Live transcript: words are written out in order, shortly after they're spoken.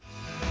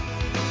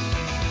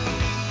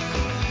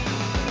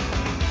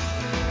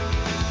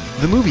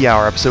The Movie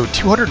Hour, episode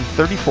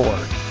 234,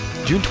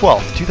 June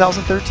 12th,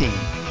 2013.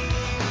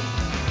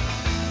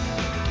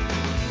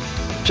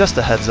 Just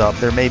a heads up,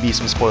 there may be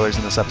some spoilers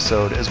in this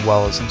episode as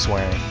well as some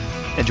swearing.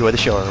 Enjoy the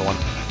show, everyone.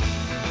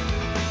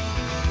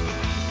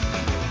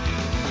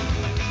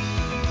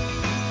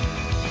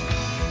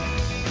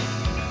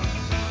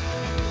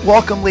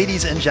 Welcome,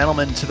 ladies and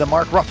gentlemen, to the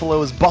Mark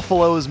Ruffalo's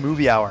Buffalo's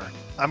Movie Hour.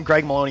 I'm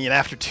Greg Maloney, and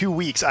after 2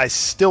 weeks, I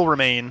still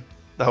remain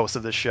the host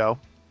of this show.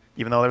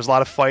 Even though there's a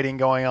lot of fighting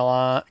going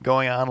on,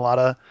 a lot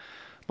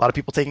of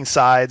people taking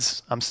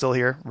sides, I'm still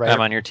here. Right?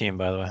 I'm on your team,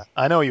 by the way.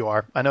 I know you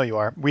are.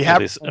 We At have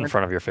least in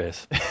front of your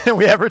face.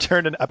 we have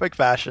returned in epic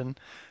fashion.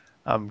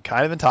 I'm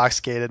kind of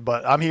intoxicated,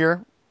 but I'm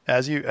here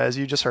as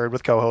you just heard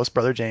with co-host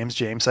brother James.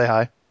 James, say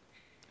hi.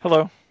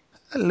 Hello.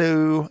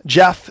 Hello.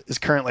 Jeff is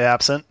currently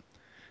absent.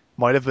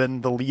 Might have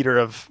been the leader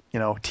of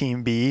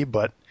Team B,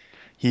 but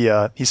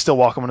he's still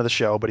welcome to the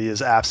show. But he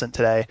is absent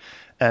today,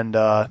 and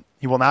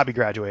he will not be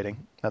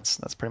graduating.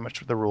 That's pretty much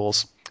the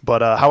rules.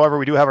 But however,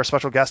 we do have our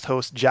special guest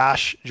host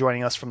Josh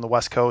joining us from the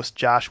West Coast.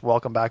 Josh,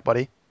 welcome back,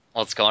 buddy.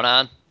 What's going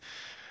on?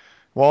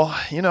 Well,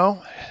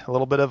 a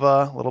little bit of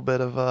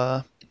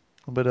a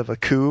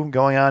coup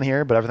going on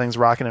here, but everything's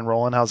rocking and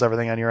rolling. How's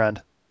everything on your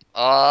end?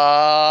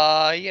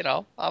 I'm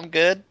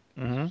good.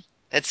 Mm-hmm.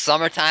 It's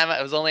summertime.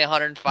 It was only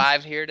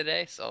 105 here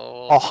today,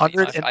 so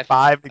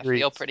 105 degrees.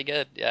 I feel pretty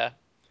good. Yeah.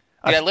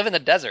 Dude, I live in the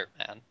desert,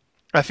 man.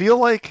 I feel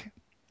like,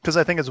 because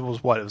I think it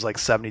was like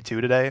 72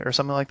 today or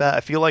something like that.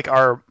 I feel like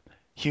our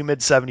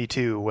humid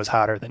 72 was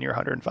hotter than your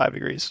 105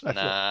 degrees.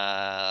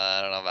 I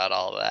don't know about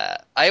all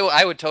that.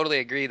 I would totally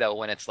agree, though,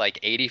 when it's like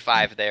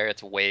 85 there,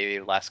 it's way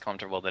less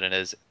comfortable than it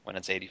is when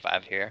it's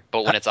 85 here.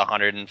 But when it's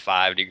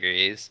 105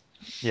 degrees...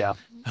 Yeah.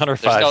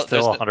 105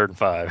 still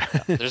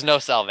 105. There's no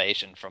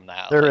salvation from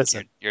that. There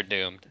isn't. You're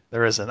doomed.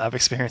 There isn't. I've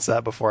experienced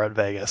that before at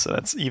Vegas, and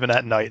it's even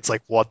at night. It's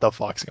like, what the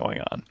fuck's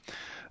going on?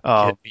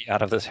 Get me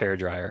out of this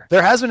hairdryer.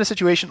 There has been a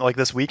situation like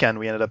this weekend.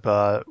 We ended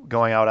up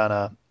going out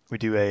on we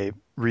do a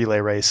relay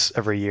race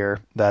every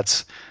year.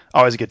 That's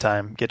always a good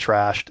time. Get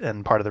trashed,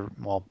 and part of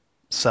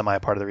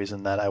the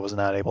reason that I was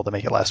not able to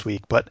make it last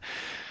week. But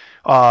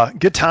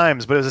good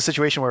times. But it was a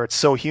situation where it's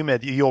so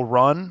humid, you'll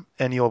run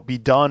and you'll be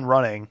done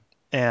running,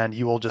 and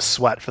you will just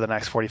sweat for the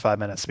next 45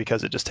 minutes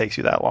because it just takes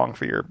you that long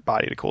for your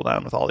body to cool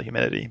down with all the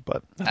humidity.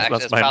 But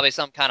actually, it's probably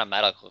some kind of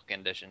medical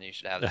condition you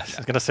should have. I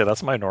was gonna say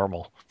that's my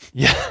normal.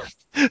 Yeah,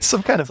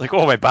 some kind of like,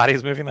 oh, my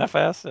body's moving that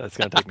fast. It's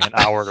gonna take me an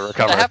hour to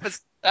recover. That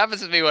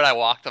happens to me when I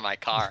walk to my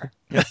car.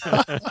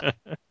 But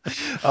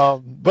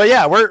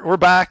yeah, we're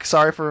back.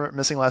 Sorry for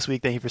missing last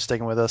week. Thank you for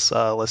sticking with us,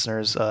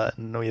 listeners. I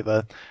know we have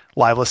a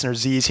live listener.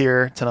 Z's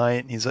here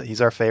tonight.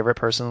 He's our favorite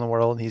person in the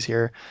world. He's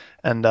here,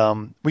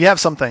 and we have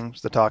some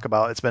things to talk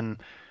about. It's been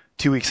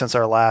 2 weeks since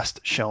our last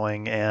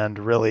showing, and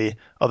really,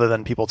 other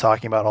than people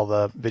talking about all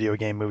the video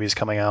game movies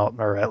coming out,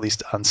 or at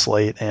least on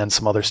slate, and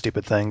some other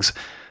stupid things,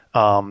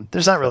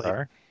 there's not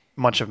really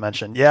much of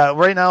mention. Yeah,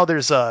 right now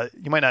there's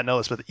you might not know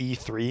this, but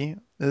E3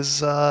 is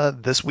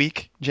this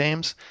week,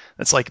 James.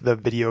 It's like the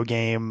video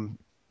game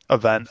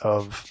event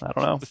of, I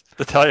don't know.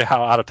 To tell you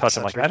how out of touch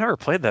I'm like, I never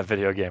played that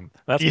video game.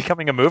 That's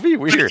becoming a movie?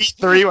 Weird.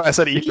 E3 when I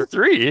said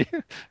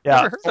E3.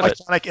 Yeah,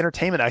 Electronic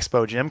Entertainment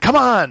Expo, Jim. Come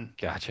on.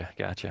 Gotcha.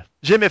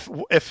 Jim,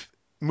 if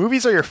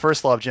movies are your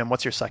first love, Jim,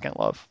 what's your second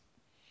love?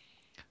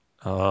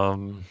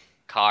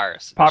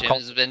 Cars.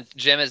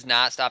 Jim has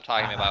not stopped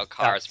talking about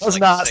cars. Does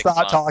not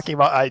stop talking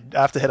about. I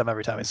have to hit him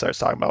every time he starts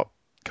talking about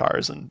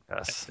cars and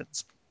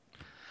engines.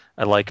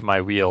 I like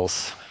my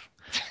wheels.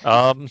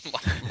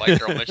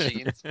 Micro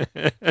machines.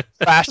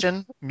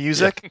 Fashion,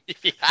 music,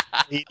 Yeah.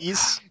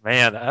 80s.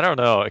 Man, I don't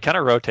know. It kind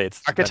of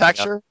rotates.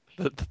 Architecture.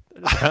 It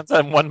depends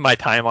on when my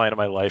timeline of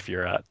my life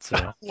you're at.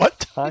 So what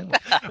time?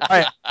 All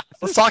right,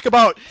 let's talk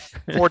about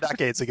 4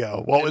 decades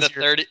ago. What was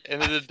into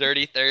the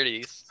dirty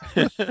 30s?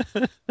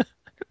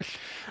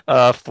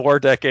 4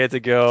 decades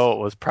ago, it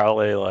was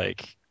probably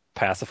like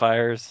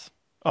pacifiers.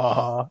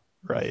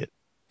 Right.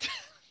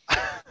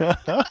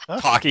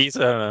 Talkies, I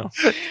don't know.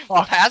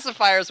 Well,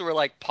 pacifiers were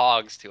like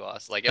pogs to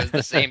us. Like, it was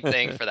the same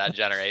thing for that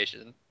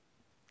generation.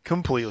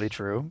 Completely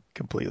true.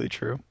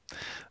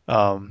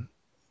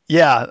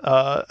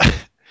 Yeah.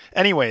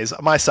 Anyways,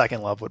 my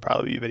second love would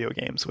probably be video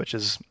games, which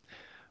is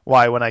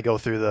why when I go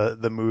through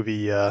the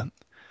movie, I've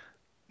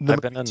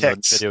been in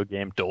the video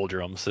game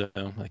doldrums, so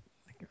I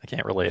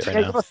can't relate right now.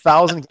 You have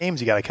 1,000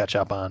 games you got to catch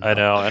up on. I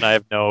know, and I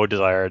have no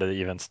desire to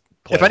even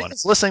play If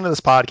anyone's listening to this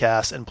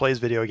podcast and plays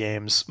video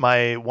games,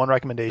 my one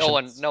recommendation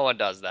no one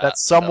does that. That's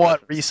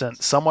somewhat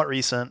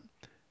recent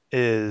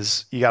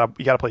is you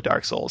gotta play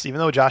Dark Souls. Even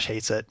though Josh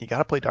hates it, you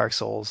gotta play Dark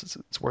Souls.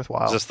 It's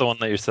worthwhile. Is this the one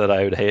that you said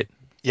I would hate?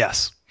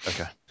 Yes.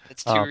 Okay.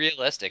 It's too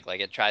realistic.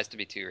 Like, it tries to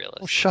be too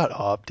realistic. Oh, shut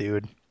up,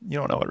 dude. You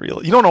don't know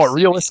what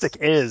realistic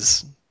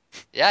is.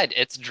 Yeah,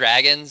 it's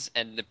dragons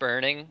and the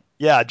burning.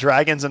 Yeah,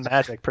 dragons and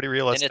magic, pretty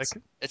realistic.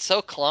 And it's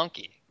so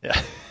clunky.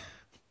 Yeah.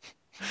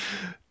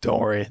 Don't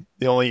worry.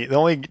 The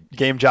only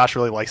game Josh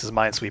really likes is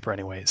Minesweeper,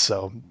 anyways.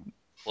 So.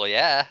 Well,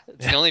 yeah,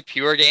 it's the only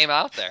pure game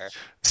out there.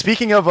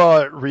 Speaking of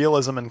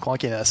realism and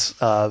clunkiness,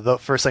 the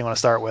first thing I want to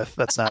start with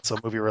that's not so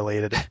movie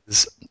related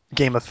is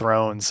Game of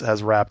Thrones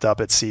has wrapped up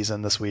its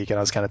season this week, and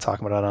I was kind of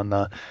talking about it on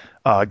the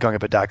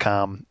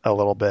gungabit.com a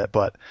little bit.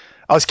 But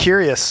I was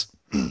curious.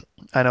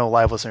 I know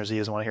live listeners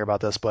doesn't want to hear about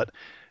this, but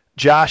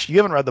Josh, you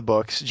haven't read the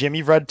books. Jim,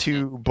 you've read Mm.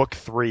 to book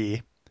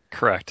 3,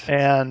 Correct.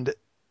 and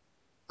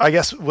I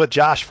guess with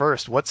Josh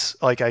first,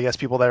 what's like? I guess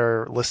people that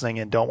are listening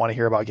and don't want to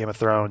hear about Game of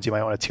Thrones, you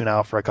might want to tune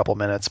out for a couple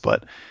minutes,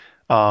 but.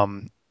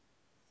 Um,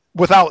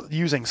 Without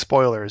using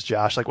spoilers,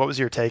 Josh, like what was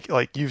your take?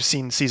 Like you've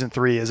seen season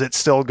 3, is it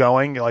still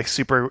going like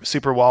super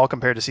well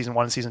compared to season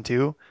 1 and season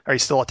 2? Are you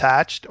still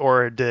attached,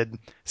 or did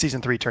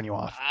season 3 turn you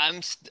off?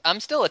 I'm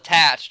still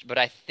attached, but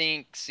I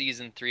think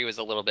season 3 was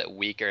a little bit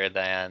weaker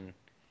than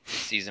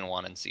season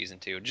 1 and season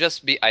 2.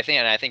 I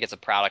think it's a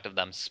product of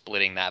them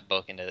splitting that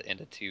book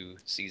into 2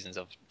 seasons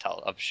of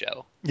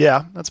show.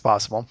 Yeah, that's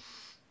possible.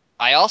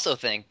 I also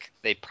think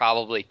they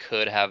probably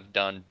could have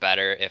done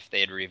better if they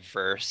had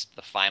reversed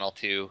the final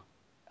 2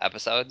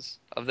 episodes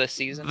of this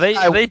season. They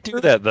I they do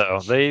that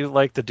though. They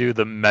like to do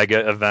the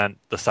mega event,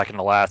 the second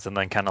to last, and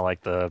then kind of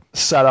like the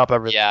set up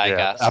everything. Yeah, I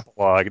yeah the guess.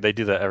 epilogue. They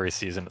do that every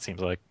season. It seems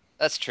like.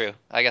 That's true.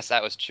 I guess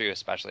that was true,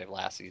 especially of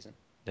last season.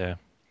 Yeah.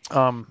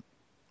 Um,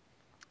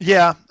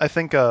 yeah, I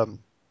think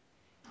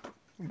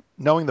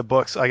knowing the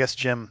books, I guess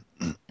Jim,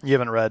 you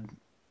haven't read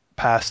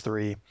past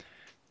 3.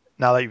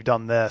 Now that you've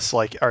done this,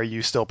 like, are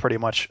you still pretty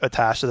much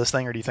attached to this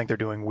thing, or do you think they're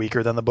doing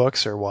weaker than the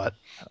books, or what?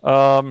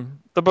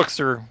 The books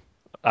are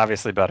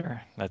obviously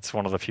better. That's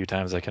one of the few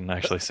times I can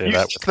actually say You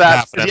that think with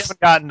that because you confidence. haven't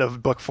gotten to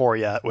book 4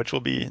 yet, which will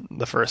be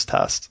the first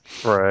test.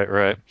 Right,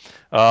 right.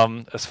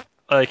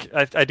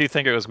 I do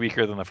think it was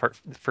weaker than the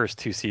first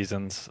 2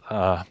 seasons,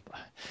 and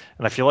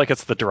I feel like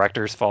it's the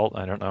director's fault.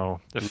 I don't know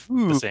if the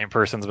Ooh, same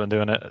person's been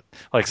doing it.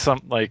 Like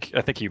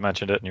I think you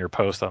mentioned it in your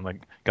post on the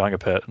Ganga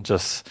Pit.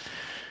 Just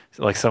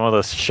like some of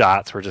the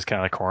shots were just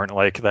kind of corny.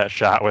 Like that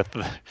shot with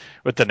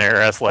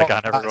Daenerys, oh like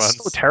on my God, it's so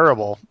everyone's.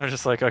 terrible. I was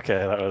just like, okay,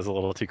 that was a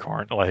little too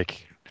corny.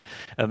 Like,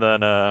 and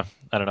then I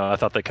don't know. I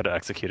thought they could have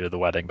executed the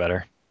wedding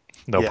better.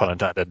 No Yeah. pun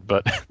intended,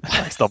 but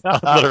I still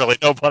literally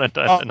no pun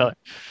intended. Um,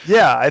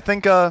 yeah, I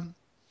think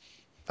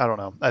I don't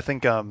know. I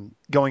think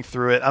going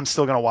through it, I'm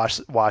still gonna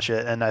watch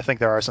it, and I think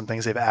there are some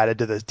things they've added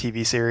to the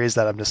TV series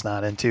that I'm just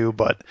not into.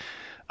 But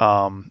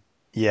um,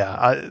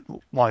 yeah,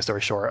 long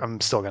story short, I'm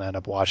still gonna end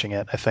up watching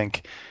it. I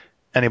think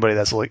anybody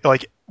that's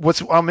like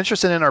what's I'm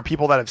interested in are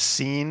people that have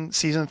seen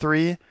season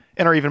 3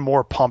 and are even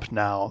more pumped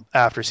now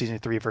after season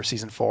 3 for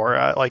season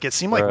 4. Like it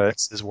seemed like Right.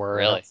 mixes were,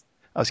 and Really?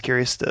 I was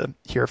curious to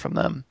hear from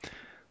them.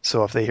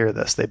 So if they hear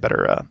this, they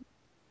better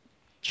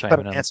Chiming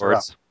in the answer up,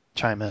 boards.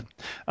 chime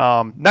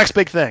in. Next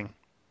big thing,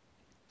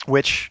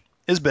 which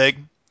is big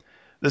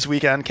this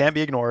weekend, can't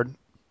be ignored.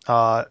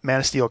 Man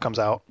of Steel comes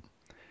out,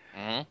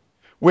 Hmm.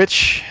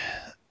 which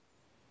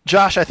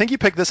Josh, I think you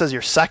picked this as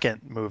your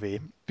second movie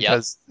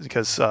Yep.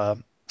 because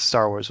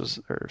Star Wars was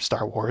or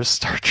Star Wars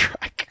Star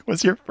Trek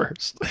was your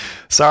first.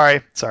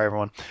 Sorry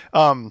everyone.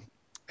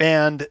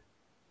 And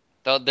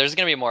Though there's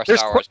gonna be more there's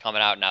Star Wars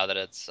coming out now that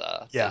it's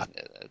yeah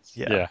it's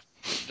yeah, Yeah.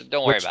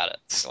 don't worry which about it.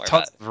 Don't worry about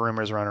tons it. of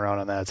rumors running around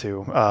on that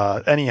too.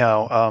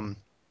 Anyhow,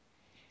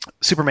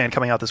 Superman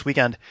coming out this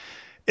weekend.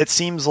 It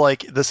seems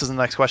like this is the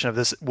next question of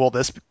this. Will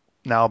this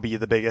now be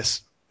the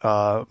biggest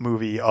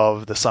movie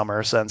of the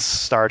summer since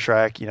Star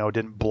Trek,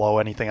 didn't blow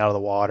anything out of the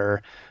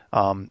water?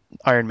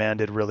 Iron Man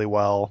did really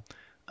well.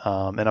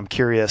 And I'm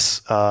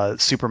curious,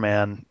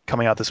 Superman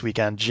coming out this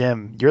weekend.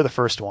 Jim, you're the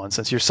first one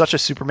since you're such a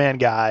Superman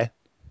guy.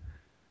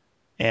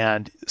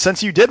 And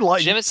since you did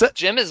like,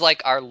 Jim is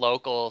like our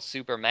local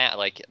Superman.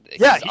 Like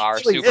yeah, he's he our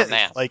really is.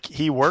 Superman. Like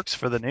he works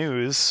for the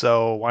news,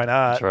 so why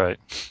That's not? right.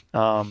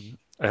 Um,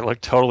 I look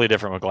totally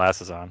different with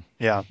glasses on.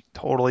 yeah,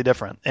 totally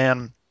different.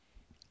 And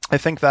I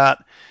think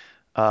that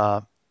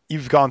Uh,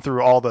 you've gone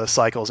through all the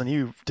cycles and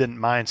you didn't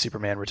mind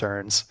Superman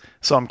Returns.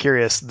 So I'm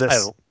curious.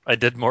 I I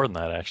did more than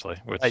that actually,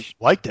 I which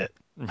liked it,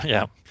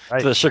 yeah, to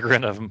right? the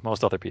chagrin of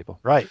most other people.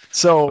 Right.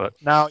 So But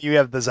now you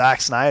have the Zack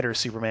Snyder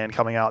Superman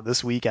coming out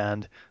this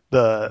weekend.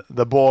 The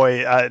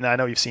boy, and I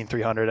know you've seen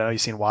 300. I know you've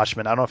seen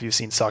Watchmen. I don't know if you've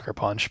seen Sucker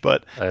Punch,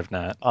 but I have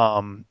not.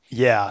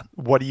 yeah.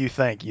 What do you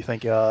think? You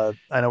think? I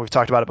know we've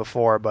talked about it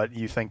before, but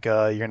you think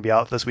you're gonna be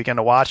out this weekend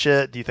to watch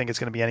it? Do you think it's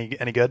gonna be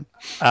any good?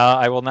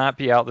 I will not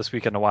be out this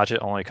weekend to watch it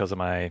only because of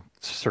my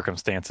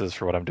circumstances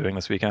for what I'm doing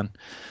this weekend.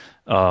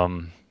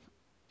 Um,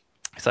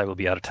 because I will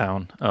be out of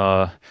town.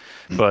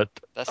 But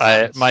That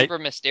I sounds might super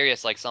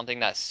mysterious, like something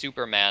that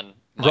Superman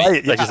might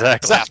Right. Yeah. exactly. have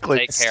to Exactly.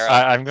 take care of.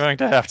 I'm going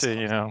to have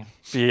to,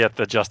 be at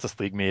the Justice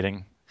League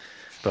meeting.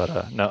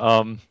 But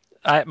no,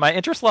 my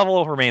interest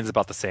level remains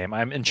about the same.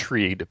 I'm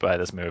intrigued by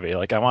this movie.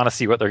 Like, I want to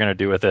see what they're going to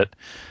do with it.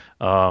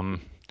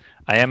 Um,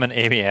 I am an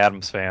Amy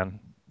Adams fan,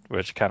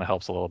 which kind of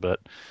helps a little bit.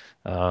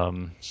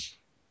 Um,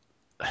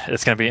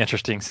 it's going to be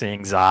interesting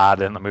seeing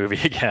Zod in the movie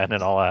again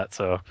and all that.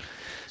 So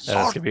it's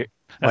Zod. gonna be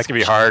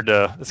Michael.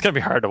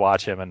 hard to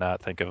watch him and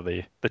not think of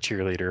the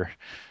cheerleader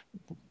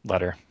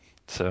letter.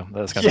 So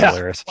that's gonna be Yeah,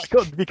 hilarious.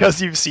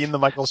 because you've seen the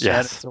Michael Shannon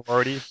Yes,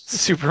 sorority.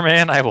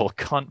 Superman, I will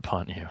cunt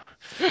punt you.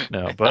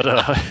 No, but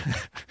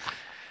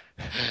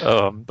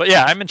but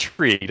yeah, I'm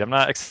intrigued. I'm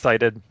not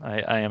excited.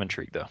 I am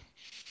intrigued though.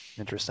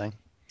 Interesting.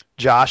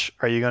 Josh,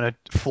 are you going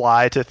to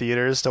fly to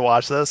theaters to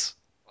watch this?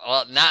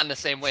 Well, not in the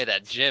same way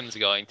that Jim's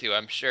going to,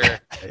 I'm sure.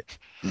 Right.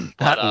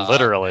 But Not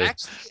literally.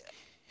 actually,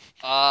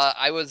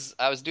 I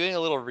was doing a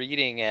little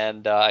reading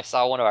and I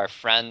saw one of our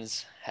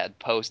friends had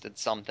posted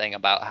something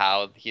about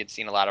how he had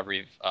seen a lot of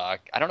I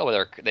don't know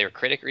whether they were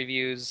critic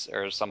reviews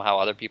or somehow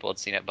other people had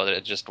seen it, but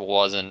it just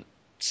wasn't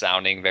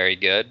sounding very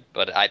good.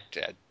 But I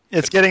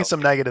It's could getting some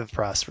totally, negative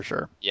press for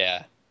sure.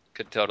 yeah,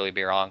 could totally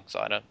be wrong. So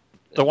I don't.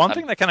 The one I'm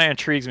thing that kind of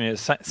intrigues me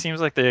is it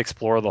seems like they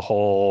explore the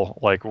whole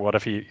like, what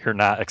if you're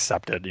not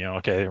accepted? You know,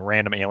 okay,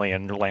 random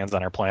alien lands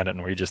on our planet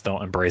and we just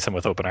don't embrace him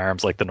with open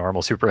arms like the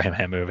normal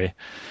Superman movie.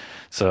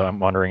 So I'm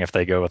wondering if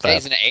they go with Yeah, that.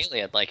 he's an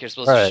alien. Like you're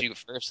supposed to Right. shoot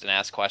first and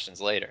ask questions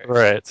later.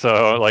 Right.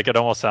 So like it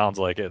almost sounds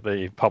like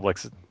the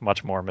public's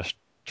much more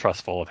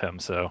mistrustful of him.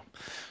 So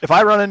If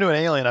I run into an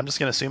alien, I'm just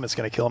going to assume it's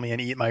going to kill me and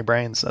eat my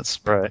brains. That's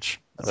pretty right. much.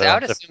 See, I So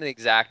would assume the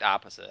exact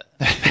opposite.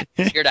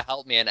 He's here to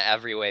help me in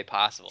every way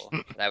possible,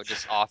 and I would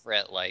just offer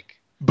it like,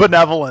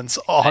 Benevolence,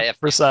 if you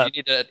 100%.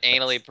 need to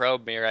anally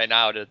probe me right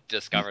now to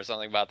discover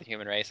something about the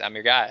human race, I'm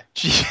your guy.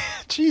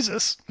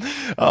 Jesus.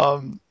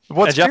 and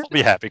What's Jeff weird? will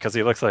be happy because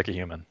he looks like a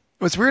human.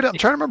 What's weird? I'm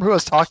trying to remember who I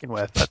was talking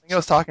with. I think I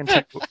was talking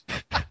to.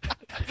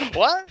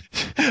 What?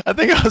 I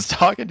think I was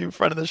talking to a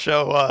friend of the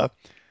show,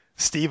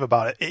 Steve,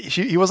 about it.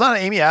 He was not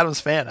an Amy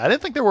Adams fan. I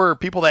didn't think there were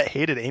people that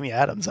hated Amy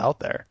Adams out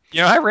there.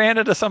 You know, I ran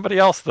into somebody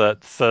else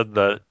that said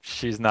that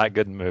she's not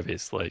good in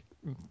movies. Like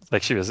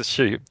she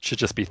should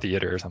just be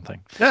theater or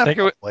something. Yeah, I think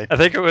it was, probably I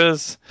think it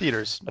was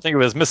theaters. I think it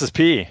was Mrs.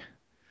 P.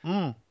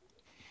 Mm,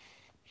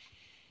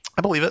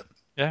 I believe it.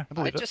 Yeah. I I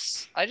believe it.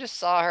 just I just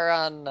saw her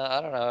on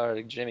I don't know,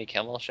 a Jimmy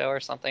Kimmel show or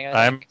something.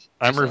 I I'm think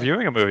I'm recently.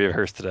 reviewing a movie of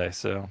hers today,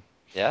 so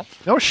Yeah,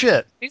 No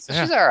shit. yeah.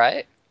 she's all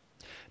right.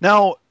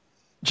 Now,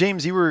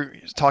 James, you were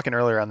talking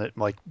earlier on that,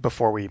 like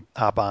before we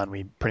hop on,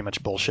 we pretty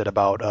much bullshit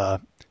about,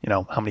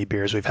 how many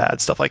beers we've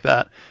had, stuff like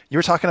that. You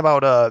were talking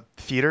about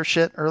theater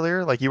shit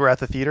earlier, like you were at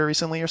the theater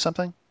recently or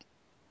something.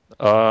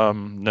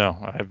 No,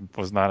 I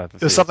was not at the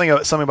It was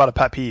theater. something about a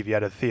pet peeve you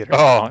had at the theater.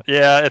 Oh,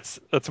 yeah, it's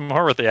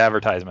more with the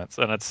advertisements,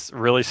 and it's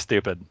really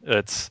stupid.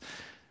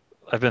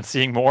 I've been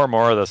seeing more and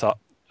more of this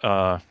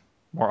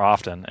more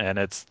often, and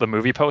it's the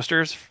movie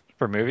posters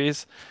for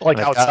movies, and Like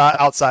they've got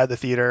outside the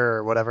theater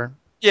or whatever.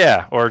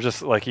 yeah, or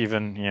just like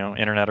even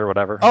internet or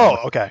whatever. Oh,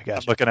 okay, I'm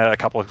gotcha. looking at a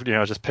couple of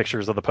just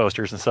pictures of the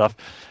posters and stuff,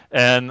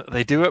 and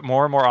they do it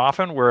more and more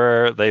often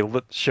where they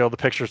show the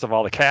pictures of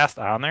all the cast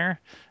on there,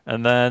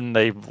 and then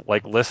they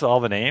like list all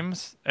the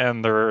names,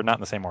 and they're not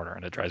in the same order,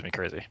 and it drives me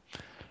crazy.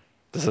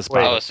 This is Wait,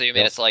 Oh, probably so you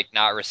mean it's like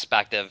not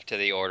respective to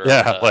the order of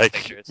yeah, the like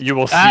pictures? you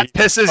will that see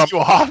from pisses you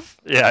off.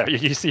 yeah,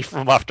 you see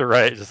from left to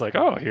right, just like,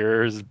 oh,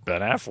 here's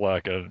Ben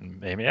Affleck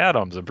and Amy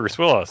Adams and Bruce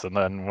Willis, and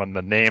then when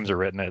the names are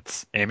written,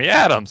 it's Amy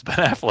Adams, Ben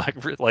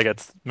Affleck, like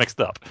it's mixed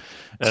up,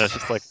 and it's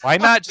just like, why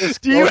not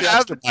just Do go you the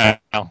have extra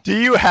mile? do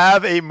you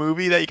have a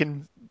movie that you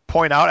can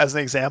point out as an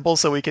example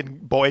so we can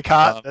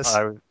boycott this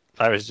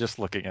I was just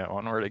looking at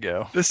one. Where to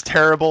go? this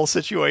terrible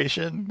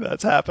situation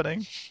that's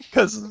happening?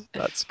 Because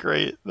that's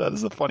great. That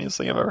is the funniest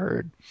thing I've ever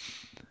heard.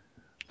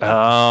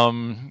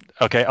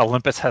 Okay,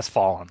 Olympus Has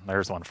Fallen.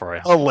 There's one for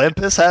you.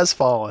 Olympus Has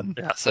Fallen.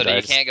 Yes, So it you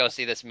is. can't go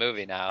see this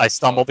movie now, I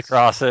stumbled folks.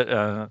 across it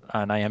on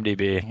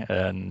IMDb,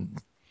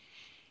 and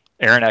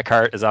Aaron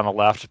Eckhart is on the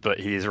left, but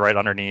he's right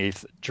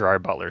underneath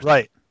Gerard Butler's name.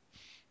 Right.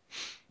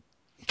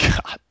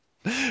 God.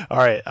 All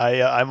right.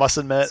 I must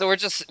admit. So we're I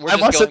just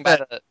must going by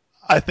admit. the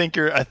I think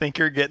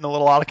you're getting a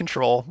little out of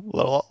control. A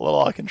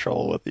little out of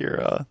control with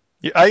your.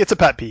 It's a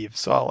pet peeve,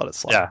 so I'll let it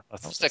slide. Yeah,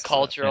 just a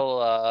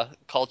yeah.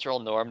 cultural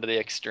norm to the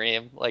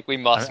extreme. Like we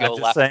must I'm go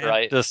just left, saying,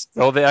 right, just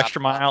go the top,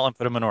 extra bottom. mile and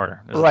put them in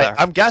order. Is Right. that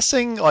I'm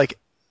guessing like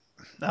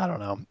I don't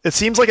know. It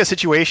seems like a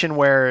situation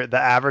where the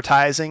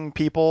advertising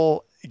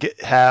people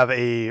have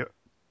a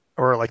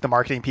or like the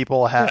marketing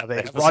people yeah, have they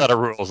a have a run. set of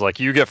rules, like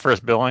you get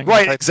first billing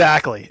Right, type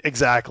thing.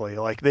 exactly.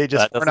 Like they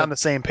just That weren't on doesn't. the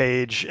same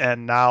page,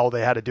 and now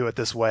they had to do it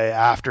this way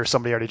after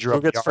somebody already drew Who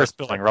up the gets art. first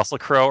billing, Russell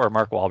Crowe or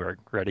Mark Wahlberg?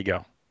 Ready,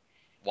 go.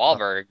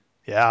 Wahlberg,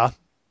 Yeah,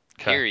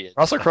 Okay, period.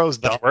 Russell Crowe's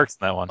done. that works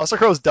in that one. Russell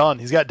Crowe's done.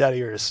 He's got dead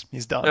ears.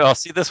 He's done. Oh,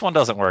 see, this one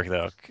doesn't work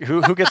though.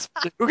 Who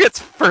gets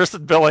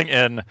first billing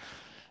in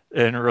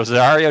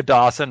Rosario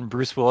Dawson,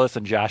 Bruce Willis,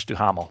 and Josh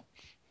Duhamel?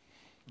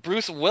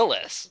 Bruce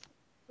Willis.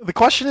 The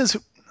question is,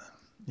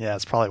 yeah,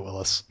 it's probably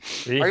Willis.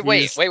 See,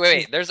 Wait.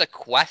 There's a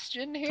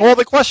question Well, here.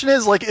 the question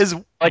is like, is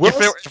like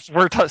Willis? if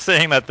we're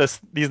saying that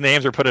these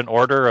names are put in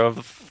order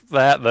of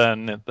that,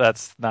 then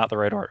that's not the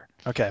right order.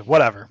 Okay,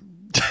 whatever.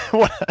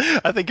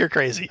 I think you're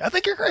crazy. I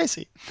think you're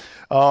crazy.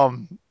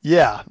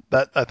 Yeah,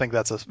 I think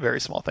that's a very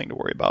small thing to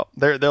worry about.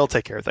 They'll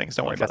take care of things.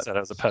 Don't worry Like I about it. said, it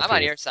was a pet I'm on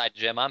peeve. your side,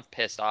 Jim. I'm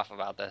pissed off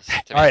about this. To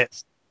All be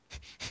right.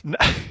 honest.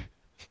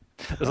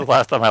 This is the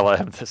last time I let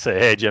him to say,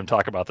 "Hey, Jim,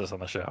 talk about this on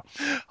the show."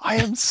 I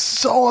am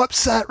so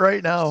upset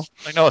right now.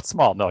 I know it's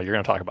small. No, you're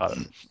going to talk about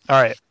it.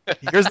 All right.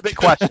 Here's the big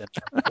question.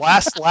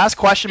 Last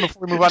question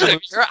before we move on to movie.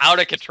 You're out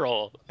of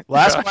control.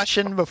 Last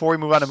question before we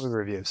move on to movie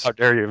reviews. How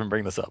dare you even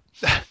bring this up?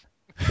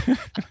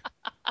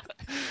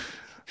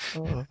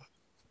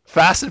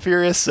 Fast and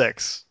Furious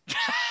 6.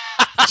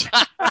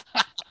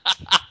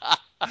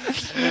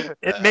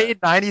 It made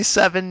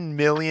 $97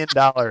 million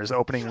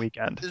opening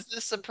weekend. Is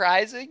this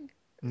surprising?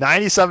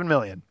 97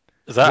 million.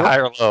 Is that high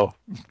or low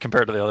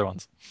compared to the other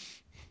ones?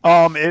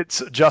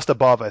 It's just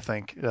above, I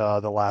think,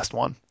 the last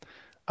one.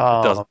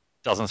 It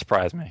doesn't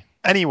surprise me.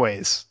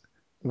 Anyways,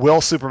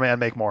 will Superman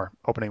make more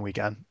opening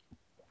weekend?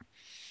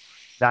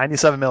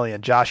 97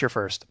 million. Josh, you're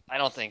first. I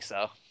don't think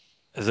so.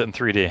 Is it in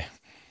 3D?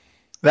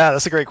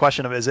 That's a great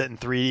question of is it in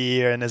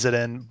 3D and is it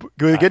in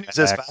the good news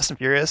is IMAX. Fast and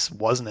Furious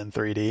wasn't in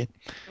 3D.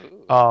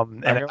 Ooh.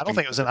 And I going don't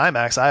think it was in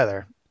IMAX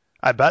either.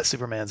 I bet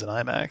Superman's in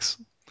IMAX.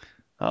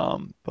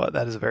 But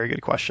that is a very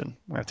good question.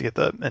 We have to get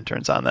the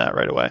interns on that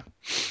right away.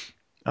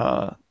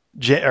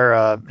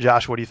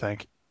 Josh, what do you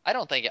think? I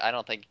don't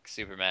think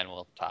Superman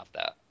will top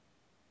that.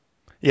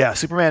 Yeah,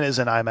 Superman is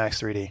in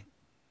IMAX 3D.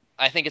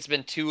 I think it's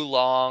been too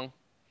long.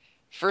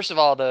 First of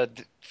all, the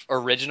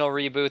original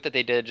reboot that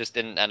they did just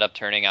didn't end up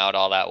turning out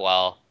all that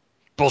well.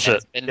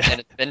 Bullshit. And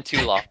it's been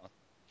too long.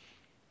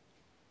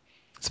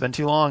 It's been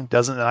too long.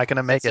 Doesn't not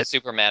gonna make Since it. the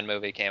Superman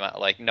movie came out,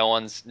 like no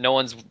one's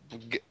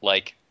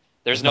like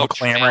there's no no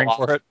clamoring trail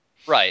for it.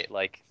 Right,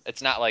 like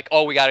it's not like,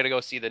 oh, we got to go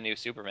see the new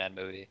Superman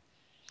movie.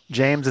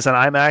 James, it's an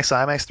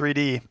IMAX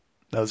 3D.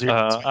 Those are your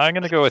I'm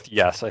going to go with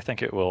yes. I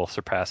think it will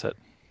surpass it.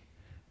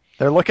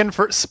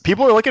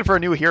 people are looking for a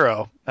new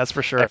hero. That's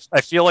for sure.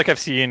 I feel like I've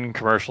seen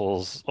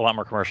commercials, a lot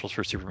more commercials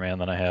for Superman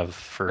than I have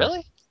for.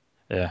 Really?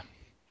 Yeah.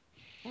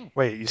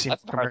 Wait, you seen I've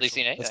hardly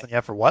seen commercials anything. than you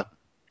have for what?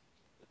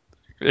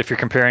 If you're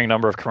comparing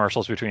number of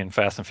commercials between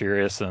Fast and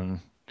Furious and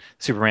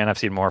Superman, I've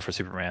seen more for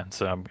Superman.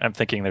 So I'm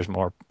thinking there's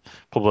more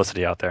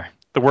publicity out there.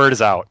 The word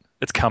is out.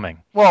 It's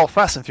coming. Well,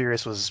 Fast and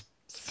Furious was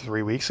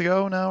 3 weeks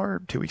ago now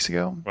or 2 weeks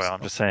ago. Well,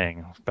 I'm just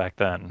saying back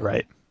then.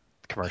 Right.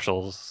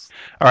 Commercials.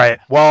 All right.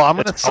 Well,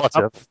 It's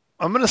relative.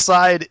 I'm gonna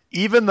side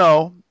even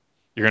though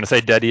You're going to say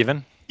dead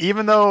even?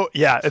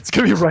 yeah, it's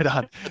gonna be right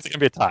on. It's going to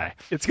be a tie.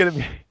 It's gonna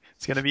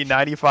be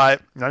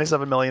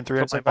 97 million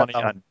Put my money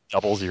 375,000.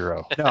 on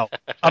 0-0. No,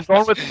 I'm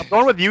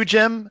going with you,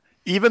 Jim.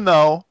 Even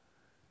though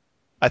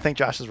I think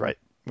Josh is right.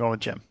 I'm going with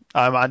Jim.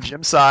 I'm on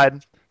Jim's side.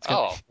 It's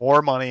gonna Oh, be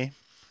more money.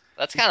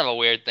 that's kind of a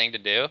weird thing to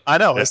do. I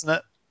know, Yeah. isn't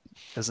it?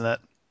 Isn't it?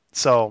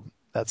 So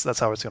that's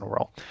how it's gonna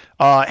roll.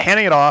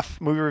 Handing it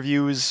off. Movie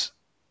reviews.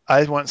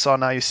 I went and saw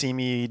Now You See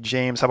Me.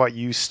 James, how about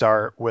you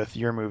start with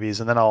your movies,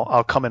 and then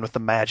I'll come in with the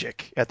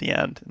magic at the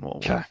end, and we'll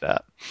do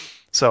that.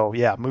 So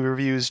yeah, movie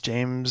reviews.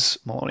 James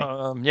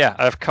Maloney. Yeah,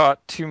 I've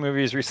caught 2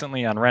 movies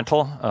recently on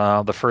rental.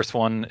 The first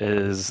one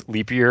is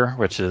Leap Year,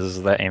 which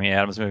is that Amy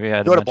Adams movie I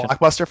had Go to mentioned.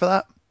 Blockbuster for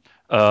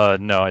that.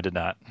 No, I did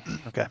not.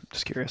 Okay,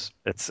 just curious.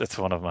 It's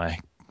one of my.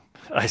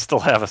 I still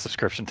have a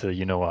subscription to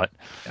You Know What.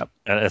 Yep.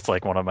 And it's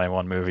like one of my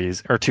 1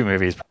 movies or 2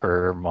 movies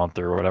per month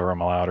or whatever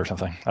I'm allowed or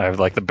something. I have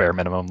like the bare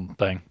minimum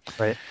thing.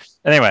 Right.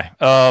 Anyway,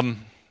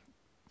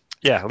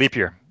 yeah, Leap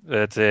Year.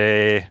 It's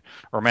a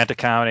romantic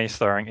comedy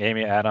starring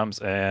Amy Adams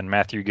and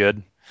Matthew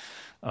Good.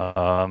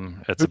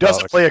 It's Who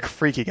doesn't about play a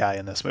freaky guy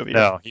in this movie?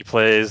 no, he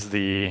plays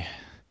the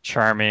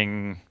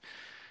charming,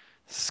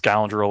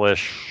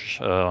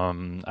 scoundrelish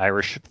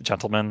Irish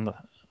gentleman.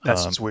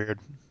 That's just weird.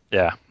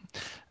 Yeah,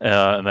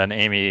 and then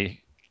Amy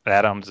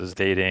Adams is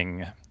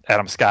dating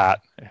Adam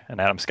Scott,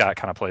 and Adam Scott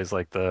kind of plays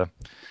like the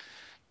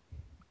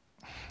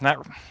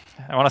not.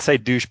 I want to say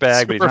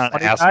douchebag, but he's Super not an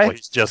funny asshole. guy?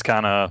 He's just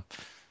kind of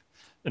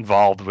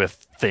involved with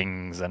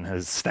things and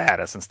his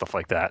status and stuff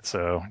like that.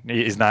 So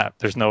he's not.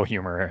 There's no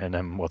humor in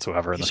him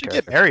whatsoever in He this should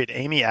get character. married.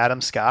 Amy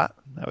Adams Scott.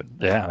 That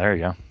Yeah, there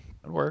you go.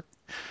 would work.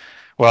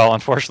 Well,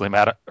 unfortunately,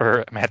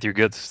 Matthew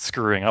Good's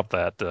screwing up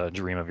that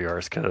dream of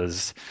yours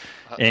because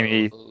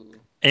Amy Uh-oh.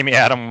 Amy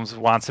Adams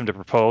wants him to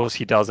propose.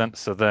 He doesn't.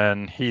 So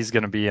then he's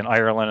going to be in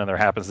Ireland, and there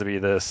happens to be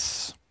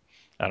this.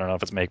 I don't know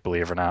if it's make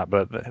believe or not,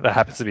 but that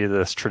happens to be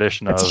this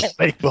tradition It's of all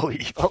make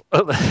believe.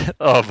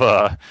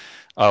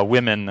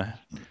 women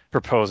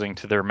proposing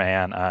to their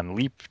man on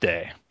Leap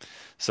Day.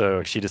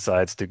 So she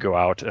decides to go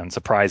out and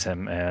surprise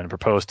him and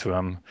propose to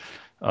him.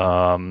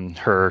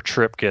 Her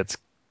trip gets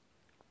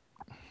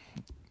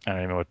I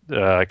don't even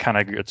know, kind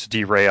of gets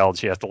derailed.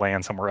 She has to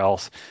land somewhere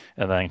else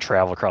and then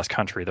travel across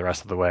country the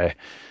rest of the way,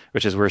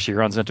 which is where she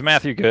runs into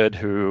Matthew Good,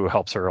 who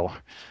helps her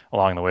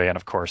along the way. And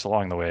of course,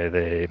 along the way,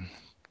 they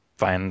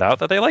find out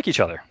that they like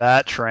each other.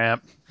 That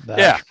tramp.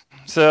 Yeah.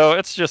 So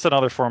it's just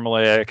another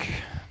formulaic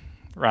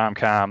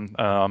rom-com.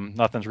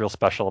 Nothing's real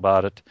special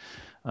about it.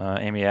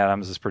 Amy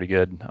Adams is pretty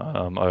good.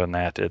 Other than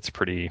that, it's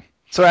pretty.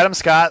 So Adam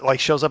Scott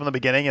like shows up in the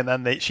beginning, and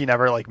then she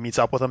never like meets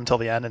up with him until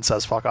the end and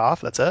says "fuck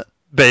off." That's it.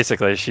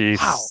 Basically, she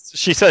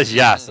says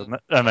yes, Mm.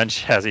 and then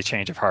she has a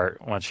change of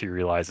heart once she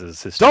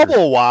realizes his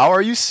Double wow.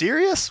 Are you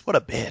serious? What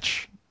a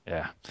bitch.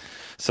 Yeah.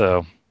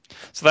 So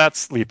So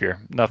that's Leap Year.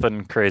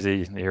 Nothing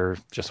crazy. You're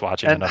just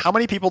watching And another. how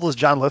many people does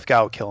John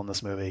Lithgow kill in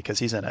this movie? Because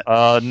he's in it.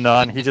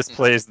 None. He just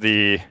plays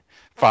the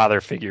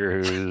father figure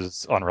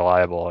who's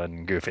unreliable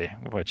and goofy,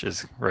 which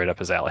is right up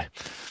his alley.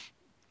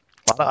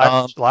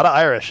 Um, A lot of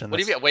Irish in What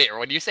do you this. mean? Wait,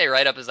 when you say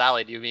right up his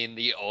alley, do you mean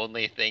the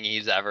only thing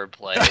he's ever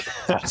played?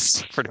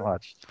 yes, pretty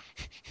much.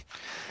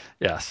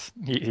 Yes,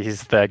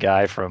 he's that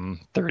guy from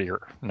 30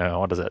 or no,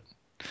 what is it?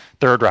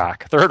 Third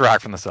Rock. Third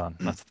Rock from the Sun.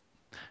 That's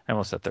I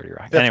almost said 30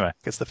 Rock. Fifth, Anyway,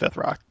 it's the Fifth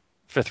Rock.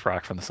 Fifth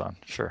Rock from the Sun.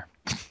 Sure.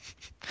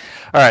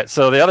 All right.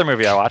 So the other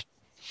movie I watched,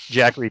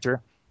 Jack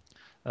Reacher,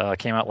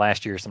 came out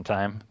last year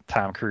sometime.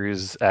 Tom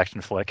Cruise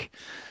action flick.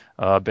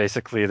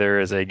 Basically, there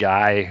is a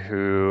guy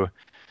who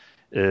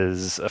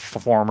is a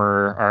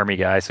former army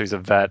guy, so he's a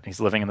vet. He's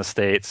living in the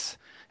States,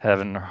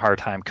 having a hard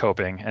time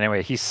coping.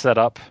 Anyway, he's set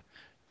up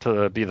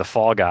to be the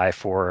fall guy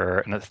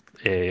for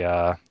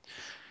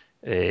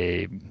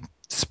a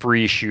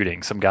spree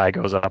shooting. Some guy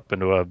goes up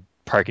into a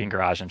parking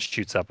garage and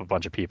shoots up a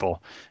bunch of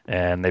people,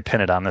 and they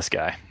pin it on this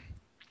guy.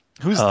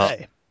 Who's Uh,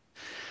 they?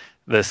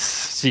 this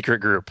secret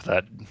group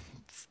that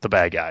the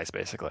bad guys,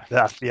 basically.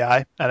 The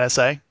FBI,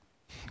 NSA.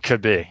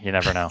 Could be. You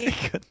never know.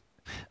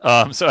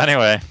 So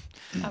anyway,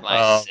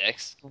 uh,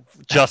 MI6.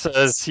 just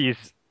as he's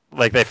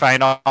like they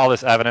find all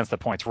this evidence that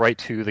points right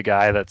to the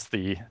guy that's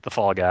the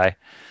fall guy,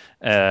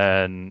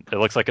 and it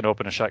looks like an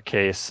open and shut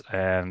case.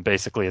 And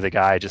basically, the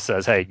guy just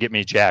says, "Hey, get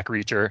me Jack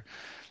Reacher,"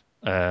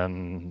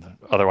 and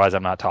otherwise,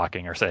 I'm not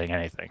talking or saying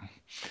anything.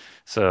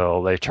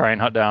 So they try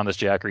and hunt down this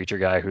Jack Reacher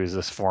guy who's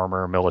this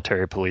former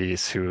military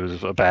police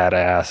who's a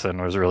badass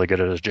and was really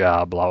good at his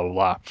job, blah, blah,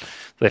 blah.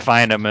 They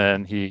find him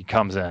and he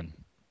comes in.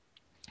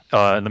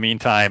 In the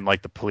meantime,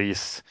 like the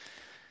police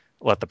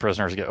let the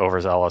prisoners get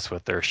overzealous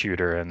with their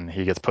shooter and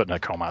he gets put in a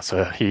coma.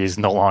 So he's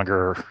no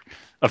longer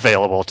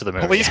available to the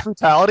movie. Police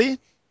brutality?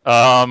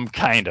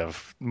 Kind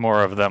of.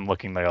 More of them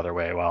looking the other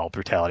way while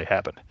brutality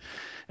happened.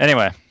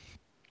 Anyway,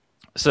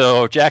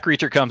 so Jack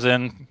Reacher comes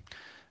in.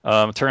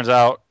 Turns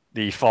out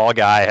the fall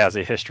guy has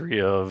a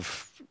history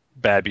of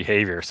bad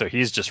behavior, so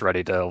he's just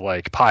ready to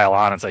like pile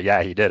on and say,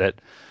 "Yeah, he did it."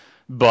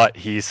 But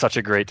he's such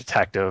a great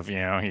detective,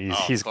 Oh, of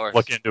he's gonna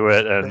look course. into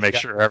it and Big make guy.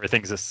 sure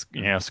everything's just,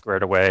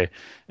 squared away,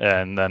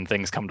 and then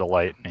things come to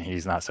light, and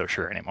he's not so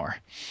sure anymore.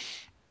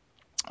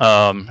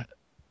 Um,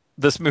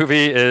 this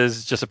movie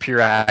is just a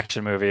pure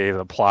action movie.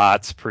 The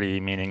plot's pretty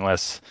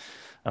meaningless.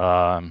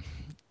 Um,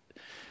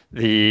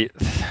 the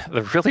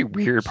the really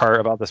weird part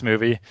about this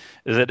movie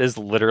is it is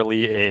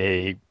literally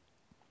a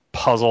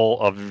puzzle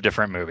of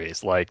different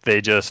movies. Like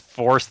they just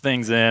force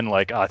things in.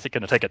 Like, I think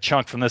I'm gonna take a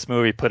chunk from this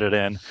movie, put it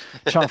in.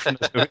 Chunk from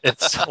this movie.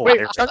 It's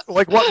Wait, hilarious.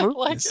 like what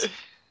Like, movies?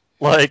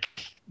 Like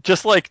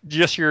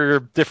just your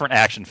different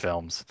action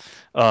films,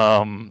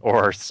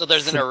 or so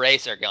there's an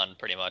eraser gun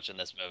pretty much in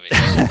this movie.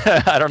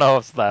 I don't know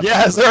if it's that Yeah,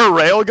 much, is there a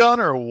railgun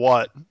or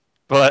what?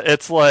 but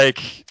it's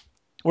like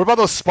What about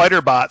those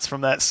spider bots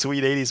from that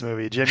sweet '80s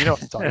movie, Jim? You know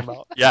what I'm talking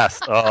about? yes,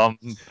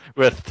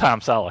 with Tom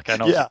Selleck. I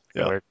know Yeah,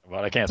 specifically yeah. what you're talking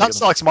about. I can't Tom think of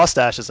the Selleck's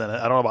mustache is in it.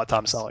 I don't know about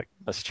Tom Selleck.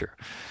 That's true.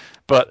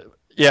 But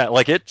yeah,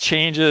 like it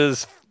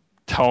changes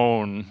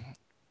tone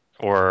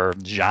or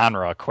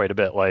genre quite a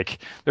bit. Like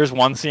there's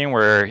one scene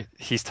where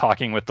he's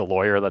talking with the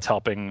lawyer that's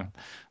helping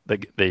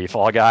the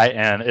fall guy,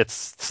 and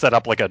it's set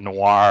up like a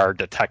noir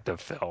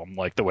detective film,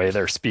 like the way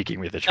they're speaking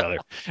with each other.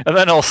 And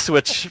then he'll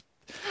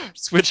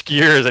switch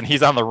gears and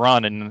he's on the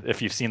run, and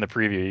if you've seen the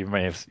preview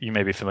you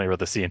may be familiar with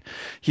the scene.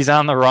 He's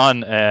on the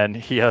run and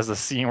he has a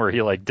scene where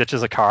he like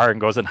ditches a car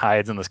and goes and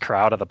hides in this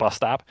crowd at the bus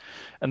stop,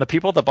 and the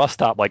people at the bus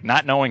stop, like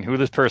not knowing who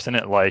this person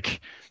is,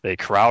 like they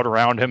crowd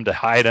around him to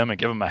hide him and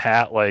give him a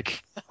hat,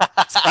 like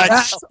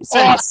That's he's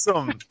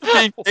awesome.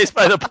 being chased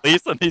by the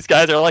police and these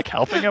guys are like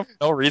helping him for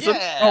no reason.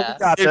 Oh, we Yeah,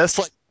 got It's this.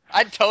 like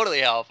I'd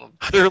totally help him.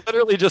 they're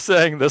literally just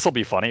saying this will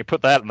be funny,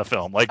 put that in the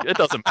film, like it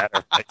doesn't matter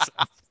if it makes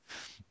sense.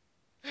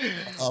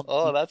 Um,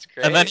 Oh, that's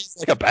and then great. he's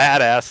like a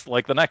badass,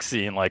 like the next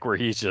scene, like where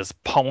he's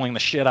just pummeling the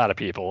shit out of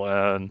people.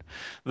 And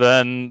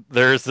then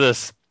there's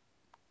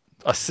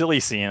a silly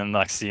scene in the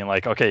next scene,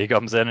 like, okay, he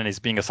comes in and he's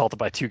being assaulted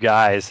by two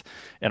guys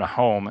in a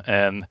home,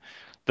 and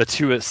the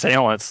two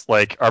assailants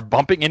like are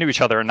bumping into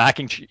each other and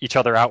knocking each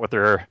other out with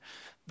their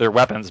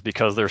weapons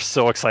because they're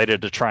so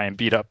excited to try and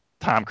beat up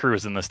Tom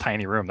Cruise in this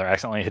tiny room. They're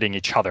accidentally hitting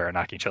each other and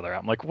knocking each other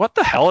out. I'm like, what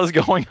the hell is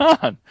going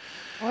on?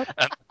 What?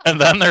 And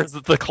then there's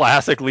the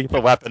classic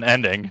Lethal Weapon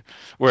ending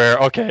where,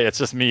 okay, it's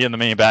just me and the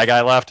main bad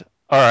guy left.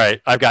 All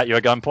right, I've got you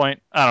at gunpoint.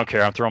 I don't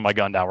care. I'm throwing my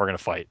gun down. We're going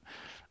to fight.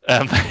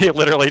 And they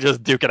literally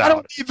just duke it I don't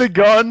out. need the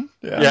gun.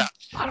 Yeah. Yeah.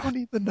 I don't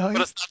need the But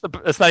knife.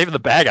 it's not even the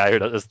bad guy who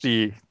does it. It's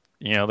the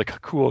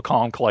cool,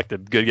 calm,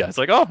 collected good guy. It's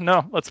like, oh,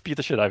 no, let's beat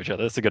the shit out of each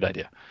other. That's a good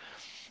idea.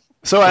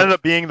 So it What? ended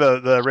up being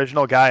the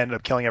original guy ended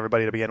up killing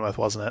everybody to begin with,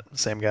 wasn't it?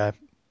 Same guy.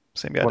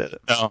 Same guy What? did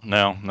it.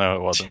 No,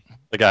 it wasn't.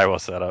 The guy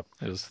was set up.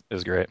 It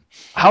was great.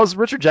 How's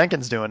Richard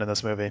Jenkins doing in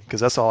this movie? Because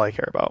that's all I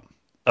care about.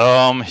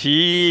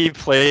 He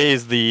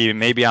plays the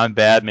maybe I'm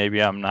bad,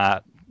 maybe I'm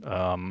not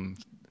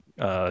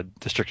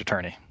district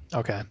attorney.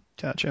 Okay,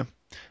 gotcha.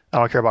 I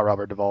don't care about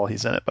Robert Duvall.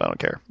 He's in it, but I don't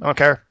care. I don't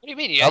care. What do you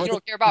mean? You Robert,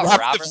 don't care about Robert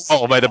Robert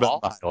Duvall might have been Duvall?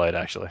 the highlight,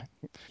 actually.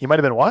 He might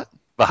have been what?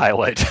 The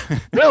highlight.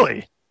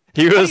 Really?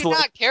 He How do was you like,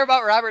 not care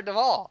about Robert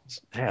Duvall?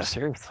 yeah,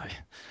 seriously.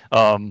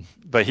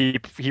 But he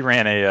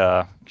ran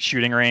a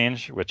shooting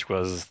range, which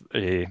was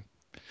a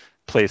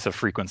place of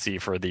frequency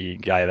for the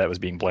guy that was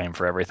being blamed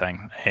for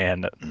everything,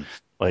 and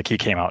like he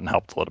came out and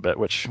helped a little bit,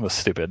 which was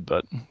stupid,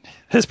 but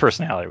his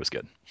personality was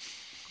good.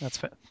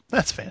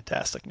 That's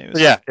fantastic news.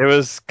 Yeah, it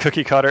was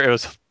cookie cutter. It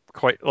was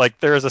quite like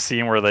there is a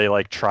scene where they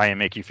like try and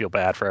make you feel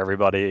bad for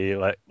everybody,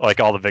 like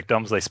all the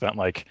victims. They spent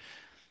like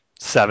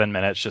 7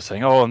 minutes just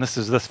saying, "Oh, and this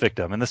is this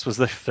victim, and this was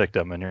this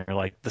victim," and you're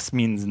like, "This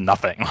means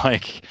nothing."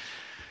 Like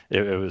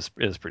it was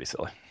pretty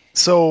silly.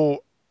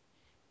 So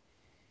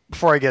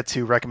before I get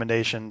to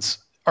recommendations,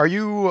 are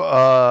you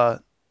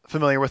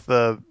familiar with